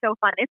 That was so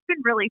fun. It's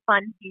been really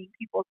fun seeing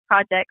people's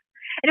projects.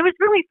 And it was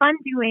really fun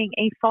doing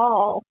a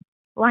fall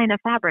line of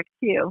fabric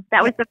too.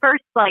 That was the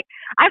first, like,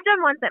 I've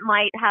done ones that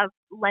might have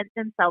lent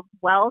themselves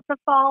well to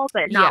fall,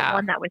 but not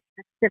one that was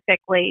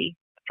specifically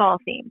fall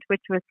themed,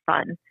 which was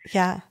fun.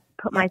 Yeah.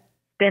 Put my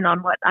spin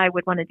on what I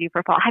would want to do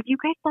for fall. Have you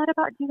guys thought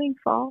about doing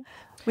fall?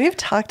 We've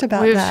talked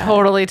about We've that.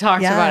 Totally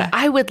talked about it.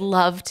 I would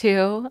love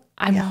to.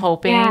 I'm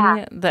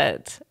hoping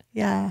that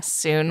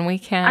soon we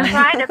can. I'm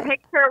trying to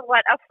picture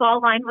what a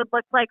fall line would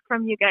look like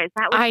from you guys.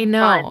 That would be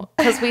fun.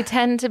 Because we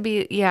tend to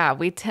be,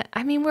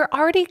 I mean, we're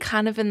already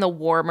kind of in the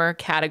warmer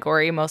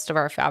category. Most of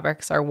our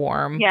fabrics are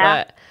warm.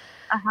 But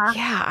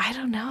I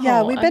don't know.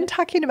 Yeah, we've been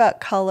talking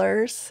about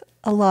colors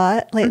a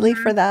lot lately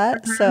for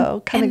that.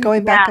 So kind of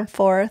going back and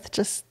forth,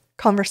 just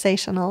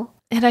conversational.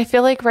 And I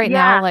feel like right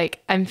now,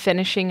 like I'm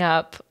finishing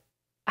up,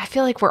 I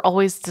feel like we're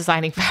always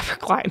designing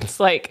fabric lines.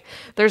 Like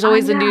there's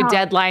always a new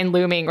deadline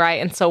looming, right?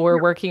 And so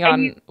we're working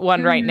on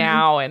one right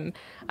now. And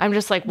I'm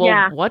just like,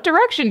 well, what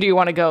direction do you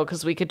want to go?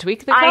 Because we could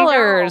tweak the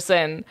colors.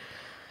 And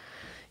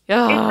it's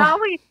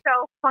always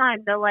so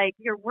fun to, like,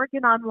 you're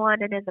working on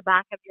one and in the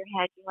back of your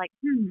head, you're like,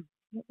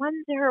 I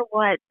wonder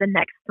what the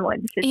next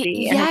one should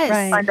be. And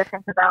it's fun to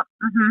think about.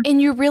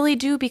 And you really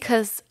do,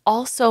 because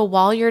also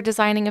while you're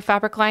designing a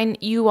fabric line,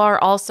 you are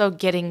also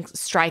getting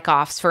strike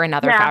offs for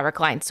another fabric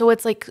line. So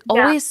it's like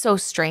always so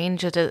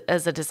strange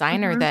as a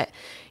designer that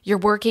you're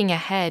working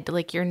ahead.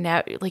 Like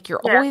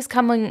you're always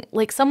coming.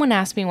 Like someone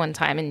asked me one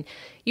time, and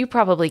you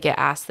probably get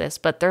asked this,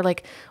 but they're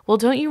like, well,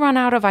 don't you run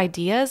out of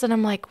ideas? And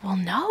I'm like, well,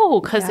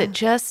 no, because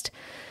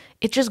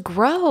it just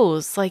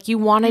grows. Like you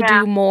want to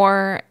do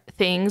more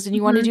things and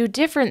you want to do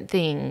different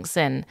things.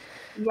 And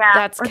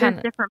that's kind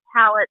of different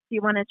palettes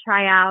you want to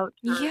try out.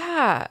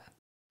 Yeah.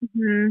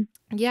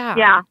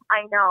 Yeah,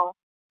 I know.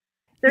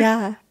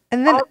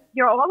 And then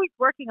you're always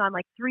working on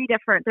like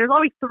there's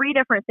always three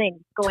different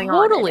things going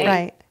on. Totally.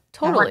 Right.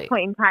 Totally. At one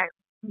point in time.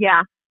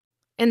 Yeah.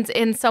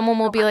 And someone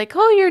will be like,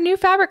 oh, your new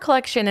fabric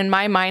collection. And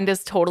my mind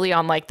is totally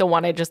on like the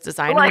one I just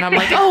designed. And I'm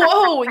like,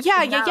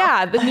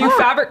 yeah, the new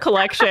fabric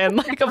collection.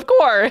 Like, of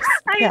course.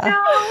 I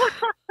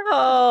know.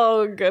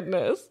 Oh,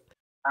 goodness.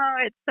 Oh,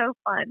 it's so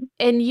fun.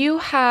 And you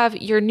have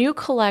your new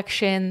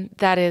collection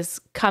that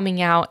is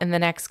coming out in the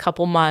next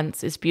couple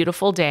months is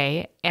Beautiful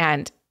Day.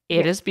 And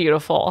it is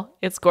beautiful.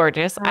 It's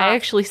gorgeous. I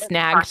actually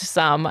snagged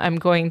some. I'm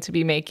going to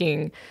be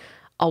making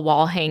a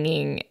wall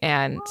hanging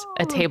and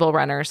a table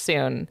runner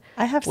soon.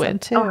 I have some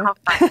too.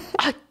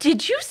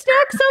 Did you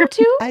snag some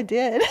too? I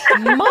did.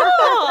 Mom's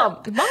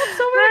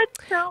over.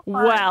 So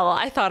well,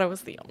 I thought I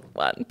was the only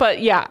one.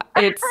 But yeah,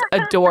 it's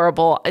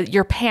adorable.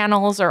 Your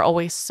panels are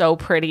always so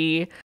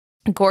pretty,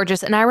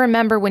 gorgeous. And I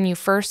remember when you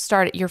first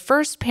started, your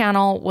first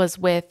panel was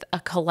with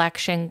a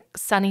collection,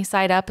 Sunny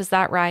Side Up. Is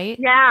that right?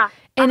 Yeah.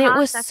 And it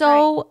was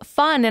so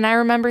fun. And I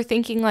remember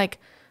thinking like,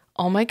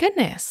 oh my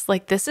goodness,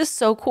 like this is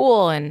so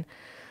cool.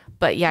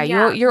 But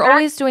you're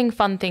always doing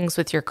fun things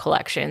with your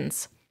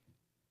collections.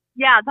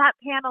 Yeah, that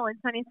panel in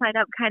Sunny Side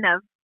Up kind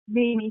of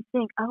made me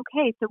think,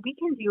 okay, so we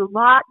can do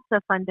lots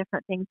of fun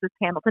different things with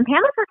panels. And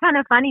panels are kind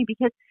of funny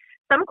because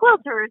some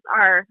quilters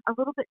are a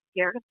little bit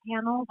scared of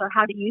panels or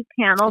how to use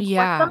panels.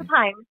 Yeah. Or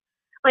sometimes,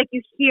 like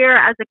you hear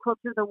as a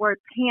quilter the word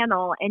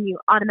panel and you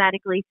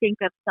automatically think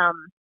of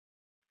some,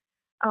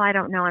 I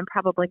don't know, I'm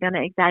probably going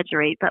to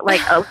exaggerate, but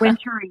like a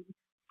wintry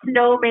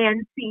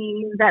snowman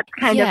scene that's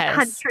kind of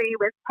country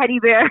with teddy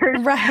bears,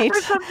 right?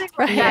 Or something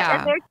like that.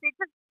 Yeah. And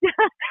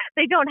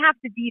they don't have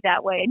to be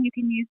that way, and you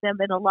can use them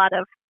in a lot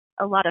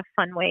of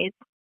fun ways.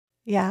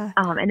 Yeah.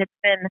 And it's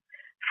been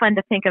fun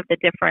to think of the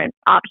different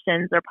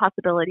options or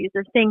possibilities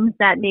or things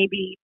that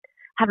maybe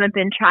haven't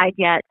been tried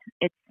yet.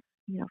 It's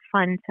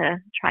fun to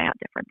try out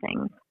different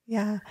things.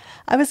 Yeah.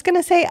 I was going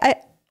to say,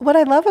 what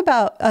I love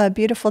about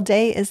Beautiful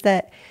Day is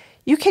that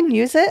you can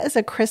use it as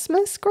a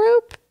Christmas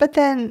group, but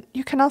then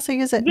you can also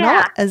use it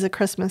not as a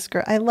Christmas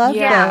group. I love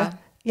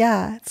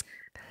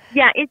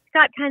it's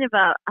got kind of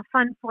a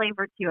fun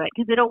flavor to it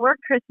because it'll work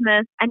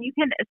Christmas, and you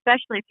can,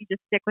 especially if you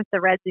just stick with the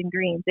reds and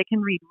greens, it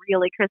can read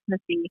really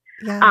Christmassy.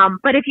 Yeah.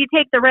 But if you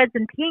take the reds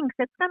and pinks,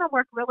 it's going to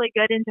work really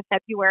good into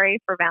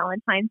February for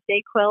Valentine's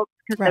Day quilts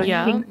because those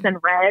pinks and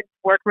reds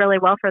work really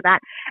well for that.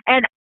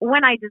 And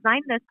when I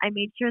designed this, I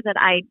made sure that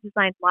I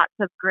designed lots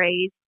of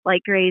grays,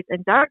 light grays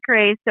and dark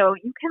grays, so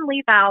you can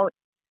leave out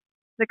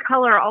the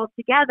color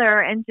altogether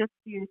and just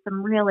do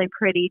some really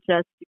pretty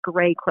just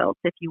gray quilts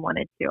if you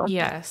wanted to.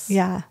 Yes.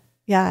 Yeah.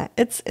 Yeah.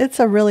 It's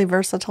a really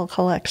versatile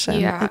collection.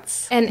 Yeah.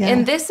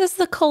 And this is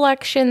the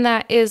collection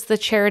that is the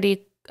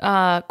charity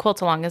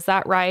quilt along. Is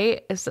that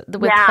right? Is it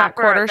with Fat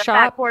Quarter Shop?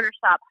 Fat Quarter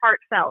Shop,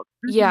 Heartfelt.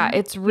 Mm-hmm. Yeah,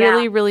 it's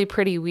really, really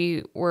pretty.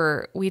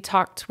 We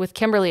talked with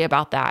Kimberly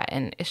about that,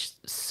 and it's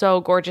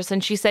so gorgeous.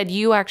 And she said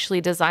you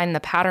actually designed the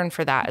pattern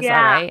for that. Is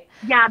that right?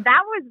 Yeah,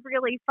 that was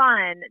really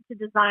fun to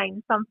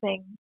design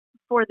something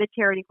for the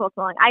charity quilt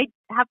along. I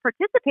have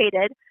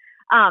participated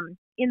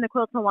in the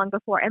quilt along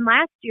before, and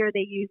last year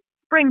they used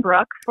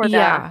Springbrook for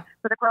the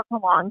quilt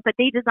along, but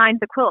they designed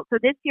the quilt. So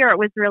this year it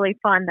was really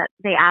fun that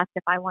they asked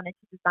if I wanted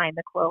to design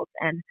the quilt,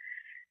 and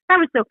that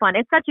was so fun.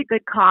 It's such a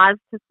good cause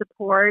to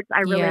support. I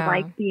really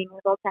like being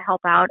able to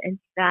help out and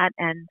do that,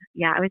 and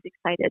I was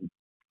excited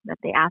that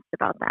they asked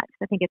about that.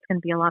 I think it's going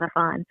to be a lot of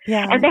fun.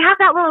 Yeah. And they have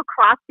that little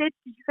cross stitch.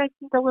 Did you guys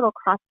see the little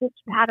cross stitch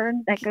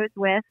pattern that goes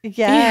with?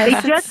 Yeah,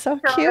 they just so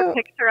showed cute. a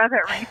picture of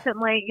it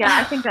recently. Yeah,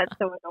 I think that's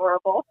so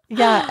adorable.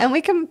 Yeah, and we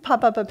can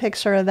pop up a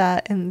picture of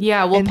that.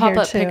 We'll pop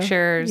up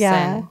pictures.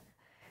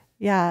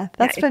 Yeah,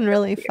 that's been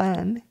really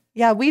fun.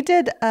 Yeah, we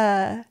did.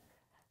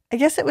 I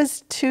guess it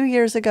was 2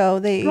 years ago.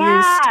 They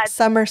used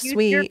Summer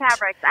Sweet. Your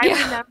fabrics. I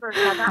remember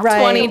that.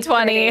 Right.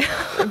 2020.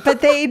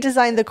 But they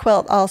designed the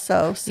quilt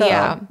also.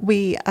 So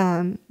we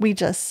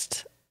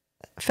just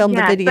filmed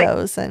the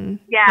videos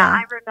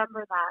I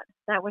remember that.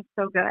 That was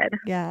so good.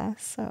 Yeah.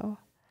 So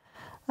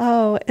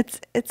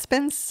it's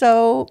been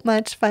so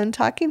much fun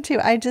talking to you.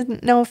 I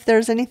didn't know if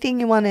there's anything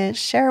you want to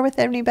share with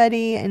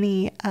everybody,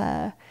 any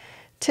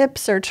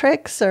tips or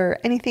tricks or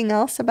anything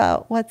else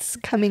about what's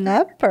coming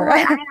up? Or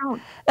I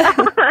don't.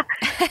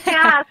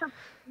 So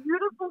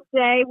Beautiful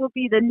Day will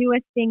be the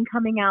newest thing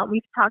coming out.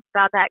 We've talked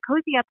about that.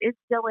 Cozy Up is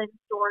still in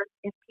stores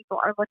if people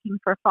are looking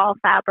for fall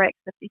fabrics,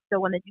 if they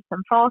still want to do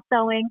some fall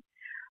sewing.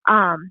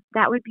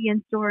 That would be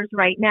in stores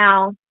right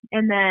now.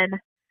 And then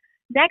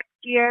next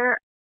year,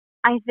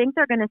 I think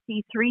they're going to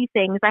see three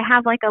things. I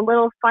have like a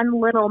little fun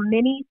little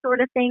mini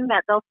sort of thing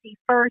that they'll see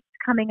first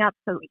coming up,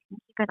 so we can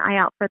keep an eye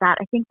out for that.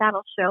 I think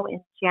that'll show in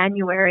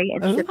January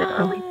and ship in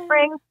early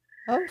spring.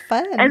 Oh,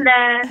 fun. And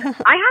then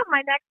I have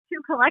my next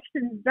two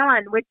collections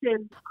done, which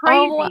is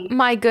crazy. Oh,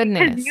 my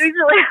goodness.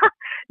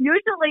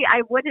 Usually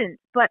I wouldn't,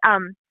 but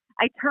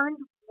I turned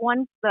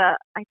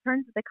I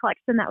turned the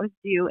collection that was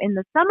due in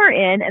the summer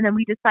in, and then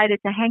we decided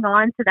to hang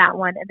on to that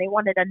one, and they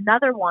wanted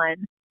another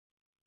one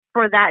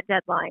for that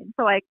deadline.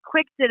 So I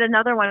quick did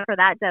another one for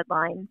that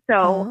deadline.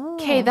 So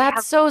okay,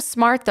 that's so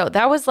smart though.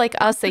 That was like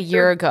us a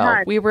year ago.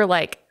 We were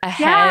like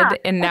ahead,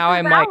 and now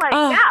I'm like,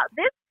 oh. Yeah,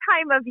 this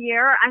time of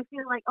year, I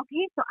feel like,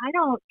 okay, so I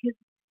don't, because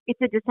it's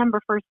a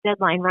December 1st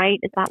deadline, right?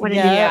 Is that what it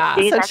is? Yeah.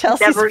 So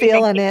Chelsi's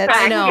feeling it.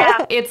 I know.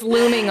 Yeah. It's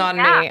looming on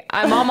me.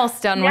 I'm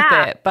almost done with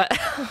it, but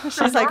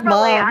she's like, Mom.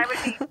 I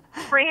would be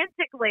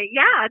frantically,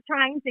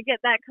 trying to get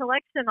that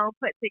collection all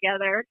put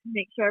together to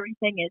make sure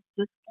everything is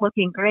just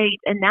looking great.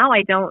 And now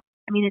I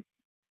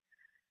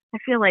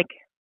feel like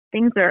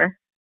things are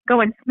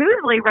going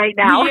smoothly right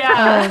now.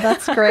 Yeah. Oh,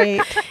 that's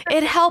great.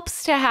 It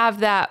helps to have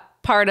that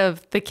part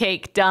of the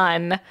cake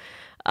done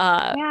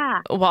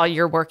while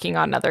you're working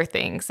on other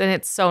things. And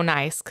it's so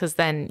nice because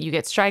then you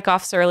get strike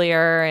offs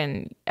earlier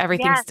and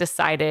everything's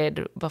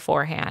decided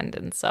beforehand.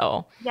 And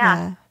so,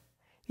 yeah,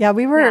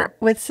 we were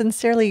with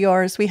Sincerely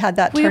Yours. We had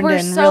that turned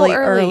in so really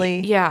early.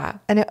 Yeah.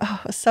 And it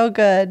was so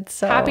good.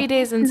 So Happy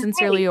Days and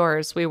Sincerely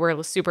Yours. We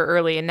were super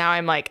early. And now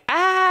I'm like,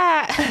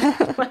 Yeah,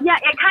 it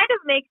kind of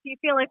makes you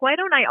feel like, why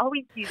don't I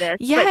always do this?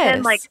 Yes. But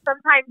then like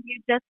sometimes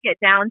you just get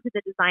down to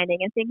the designing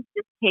and things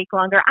just take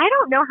longer. I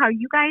don't know how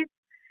you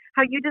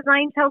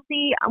design,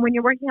 Chelsi, when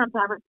you're working on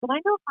fabrics, but I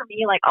know for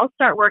me, like I'll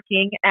start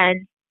working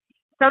and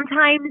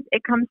sometimes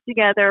it comes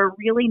together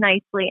really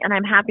nicely and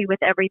I'm happy with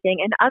everything.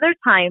 And other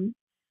times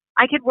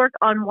I could work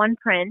on one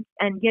print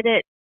and get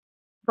it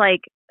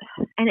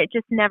and it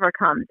just never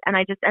comes. And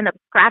I just end up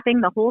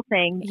scrapping the whole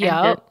thing and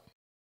just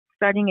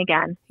starting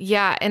again.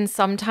 Yeah. And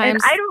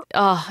sometimes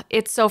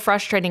it's so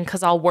frustrating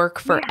because I'll work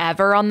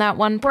forever on that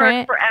one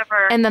print.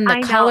 Forever. And then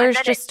the colors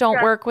just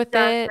don't work with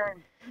it.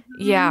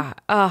 Yeah.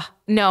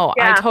 No,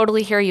 I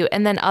totally hear you.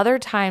 And then other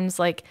times,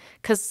 like,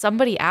 because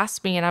somebody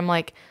asked me and I'm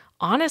like,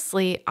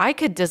 honestly, I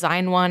could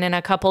design one in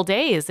a couple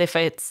days if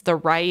it's the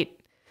right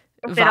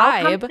vibe. It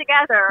all comes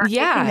together.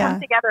 Yeah. It can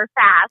come together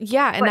fast.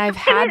 Yeah. And I've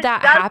had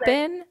that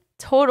happen.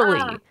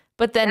 Totally.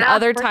 But then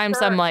other times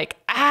I'm like,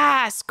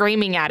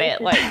 screaming at it.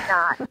 Like,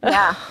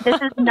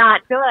 this is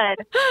not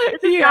good.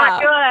 This is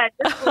not good.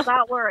 This will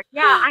not work.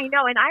 Yeah, I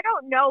know. And I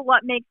don't know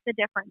what makes the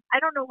difference. I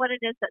don't know what it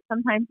is that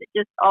sometimes it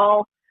just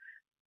all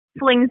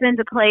flings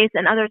into place,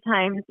 and other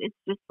times it's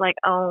just like,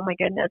 oh my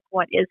goodness,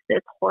 what is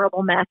this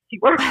horrible mess you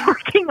are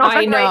working on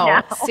right now?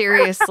 I know,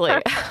 seriously.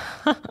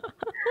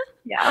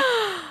 Yeah.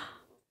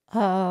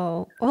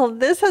 Oh, well,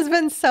 this has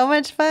been so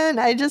much fun.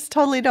 I just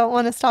totally don't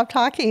want to stop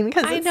talking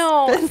because it's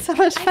been so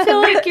much fun. I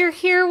feel like you're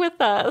here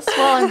with us.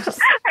 Well, I'm just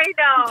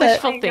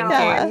wishful thinking.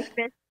 I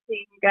miss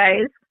seeing you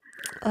guys.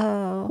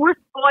 Oh, we're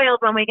spoiled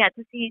when we get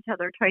to see each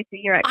other twice a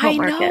year at Quilt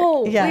Market. I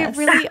know. Yes.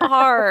 We really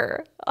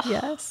are.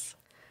 Yes.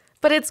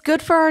 But it's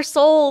good for our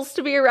souls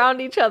to be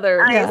around each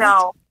other. I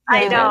know.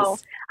 I know.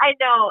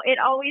 It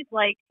always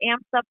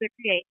amps up the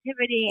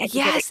creativity and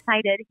you get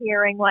excited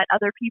hearing what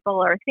other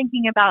people are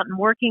thinking about and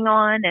working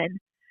on. And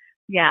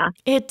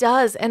it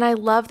does. And I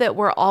love that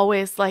we're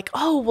always like,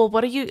 oh, well,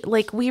 what are you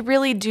we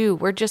really do.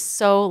 We're just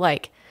so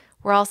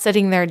we're all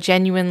sitting there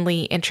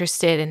genuinely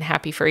interested and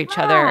happy for each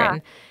other.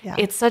 And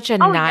it's such a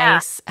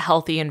nice,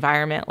 healthy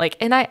environment.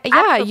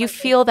 And you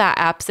feel that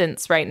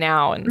absence right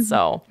now. And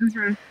so.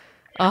 Mm-hmm.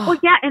 Well,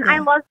 and I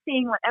love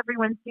seeing what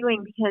everyone's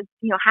doing because,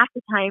 half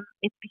the time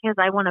it's because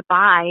I want to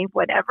buy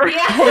whatever they're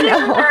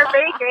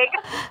making.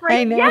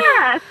 I know.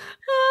 Yes,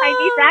 I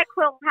need that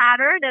quilt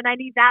pattern and I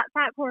need that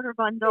fat quarter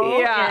bundle.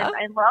 Yeah. And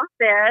I love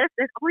this.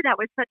 And that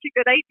was such a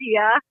good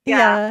idea.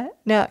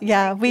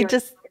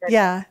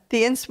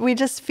 We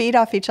just feed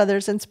off each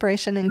other's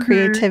inspiration and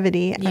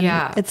creativity. And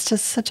it's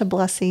just such a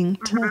blessing.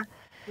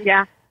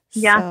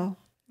 So,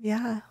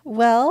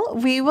 well,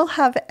 we will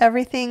have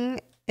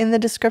everything in the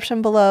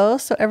description below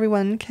so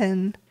everyone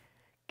can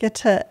get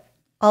to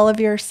all of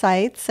your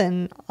sites,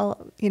 and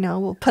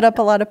we'll put up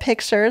a lot of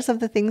pictures of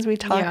the things we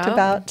talked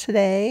about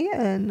today.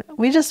 And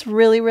we just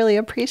really, really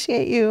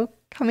appreciate you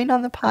coming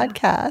on the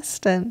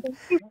podcast. And thank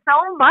you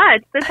so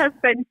much. This has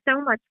been so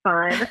much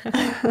fun.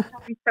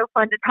 It'll be so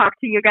fun to talk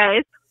to you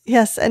guys.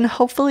 Yes, and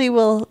hopefully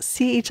we'll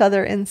see each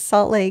other in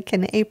Salt Lake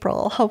in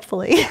April,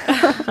 hopefully.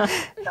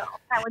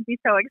 That would be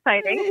so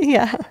exciting.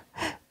 Yeah.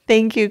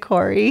 Thank you,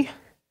 Cori.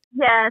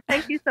 Yeah,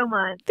 thank you so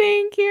much.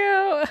 Thank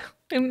you.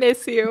 I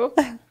miss you.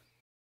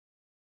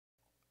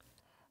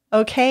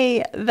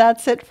 Okay,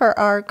 that's it for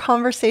our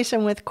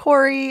conversation with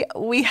Cori.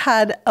 We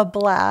had a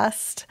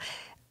blast.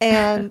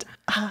 And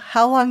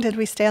how long did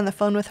we stay on the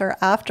phone with her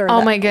after?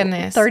 Oh my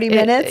goodness. 30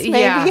 minutes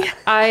maybe?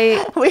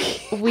 Yeah.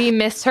 We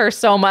miss her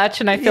so much,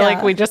 and I feel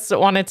like we just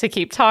wanted to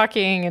keep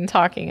talking and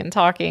talking and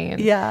talking.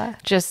 And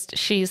just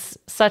she's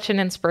such an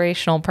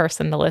inspirational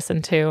person to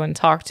listen to and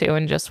talk to,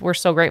 and just we're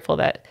so grateful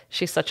that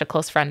she's such a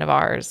close friend of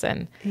ours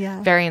and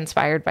very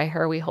inspired by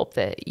her. We hope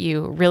that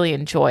you really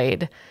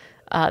enjoyed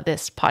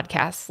this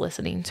podcast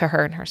listening to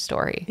her and her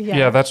story.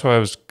 Yeah, that's all I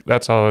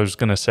was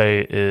going to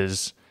say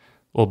is,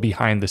 well,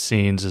 behind the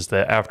scenes is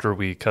that after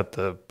we cut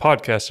the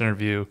podcast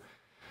interview,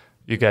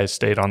 you guys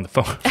stayed on the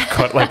phone.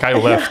 Like I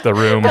left the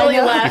room, Billy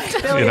left.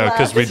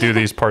 because we do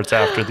these parts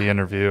after the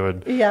interview.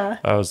 And Yeah.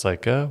 I was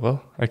like,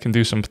 well, I can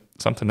do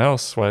something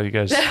else while you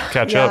guys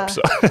catch Yeah. up.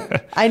 So.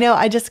 I know.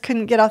 I just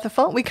couldn't get off the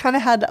phone. We kind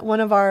of had one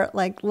of our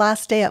like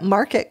last day at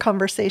market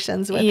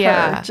conversations with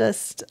her.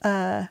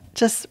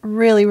 Just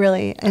really,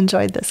 really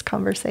enjoyed this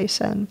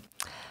conversation.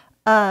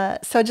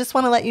 So just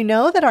want to let you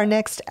know that our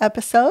next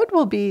episode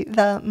will be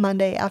the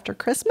Monday after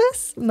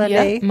Christmas,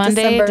 Monday,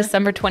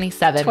 December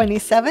 27th.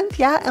 27th.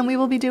 Yeah. And we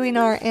will be doing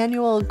our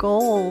annual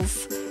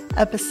goals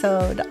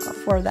episode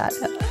for that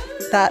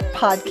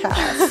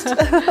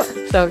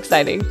podcast. So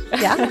exciting.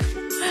 Yeah.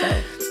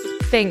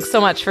 Thanks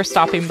so much for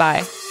stopping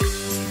by.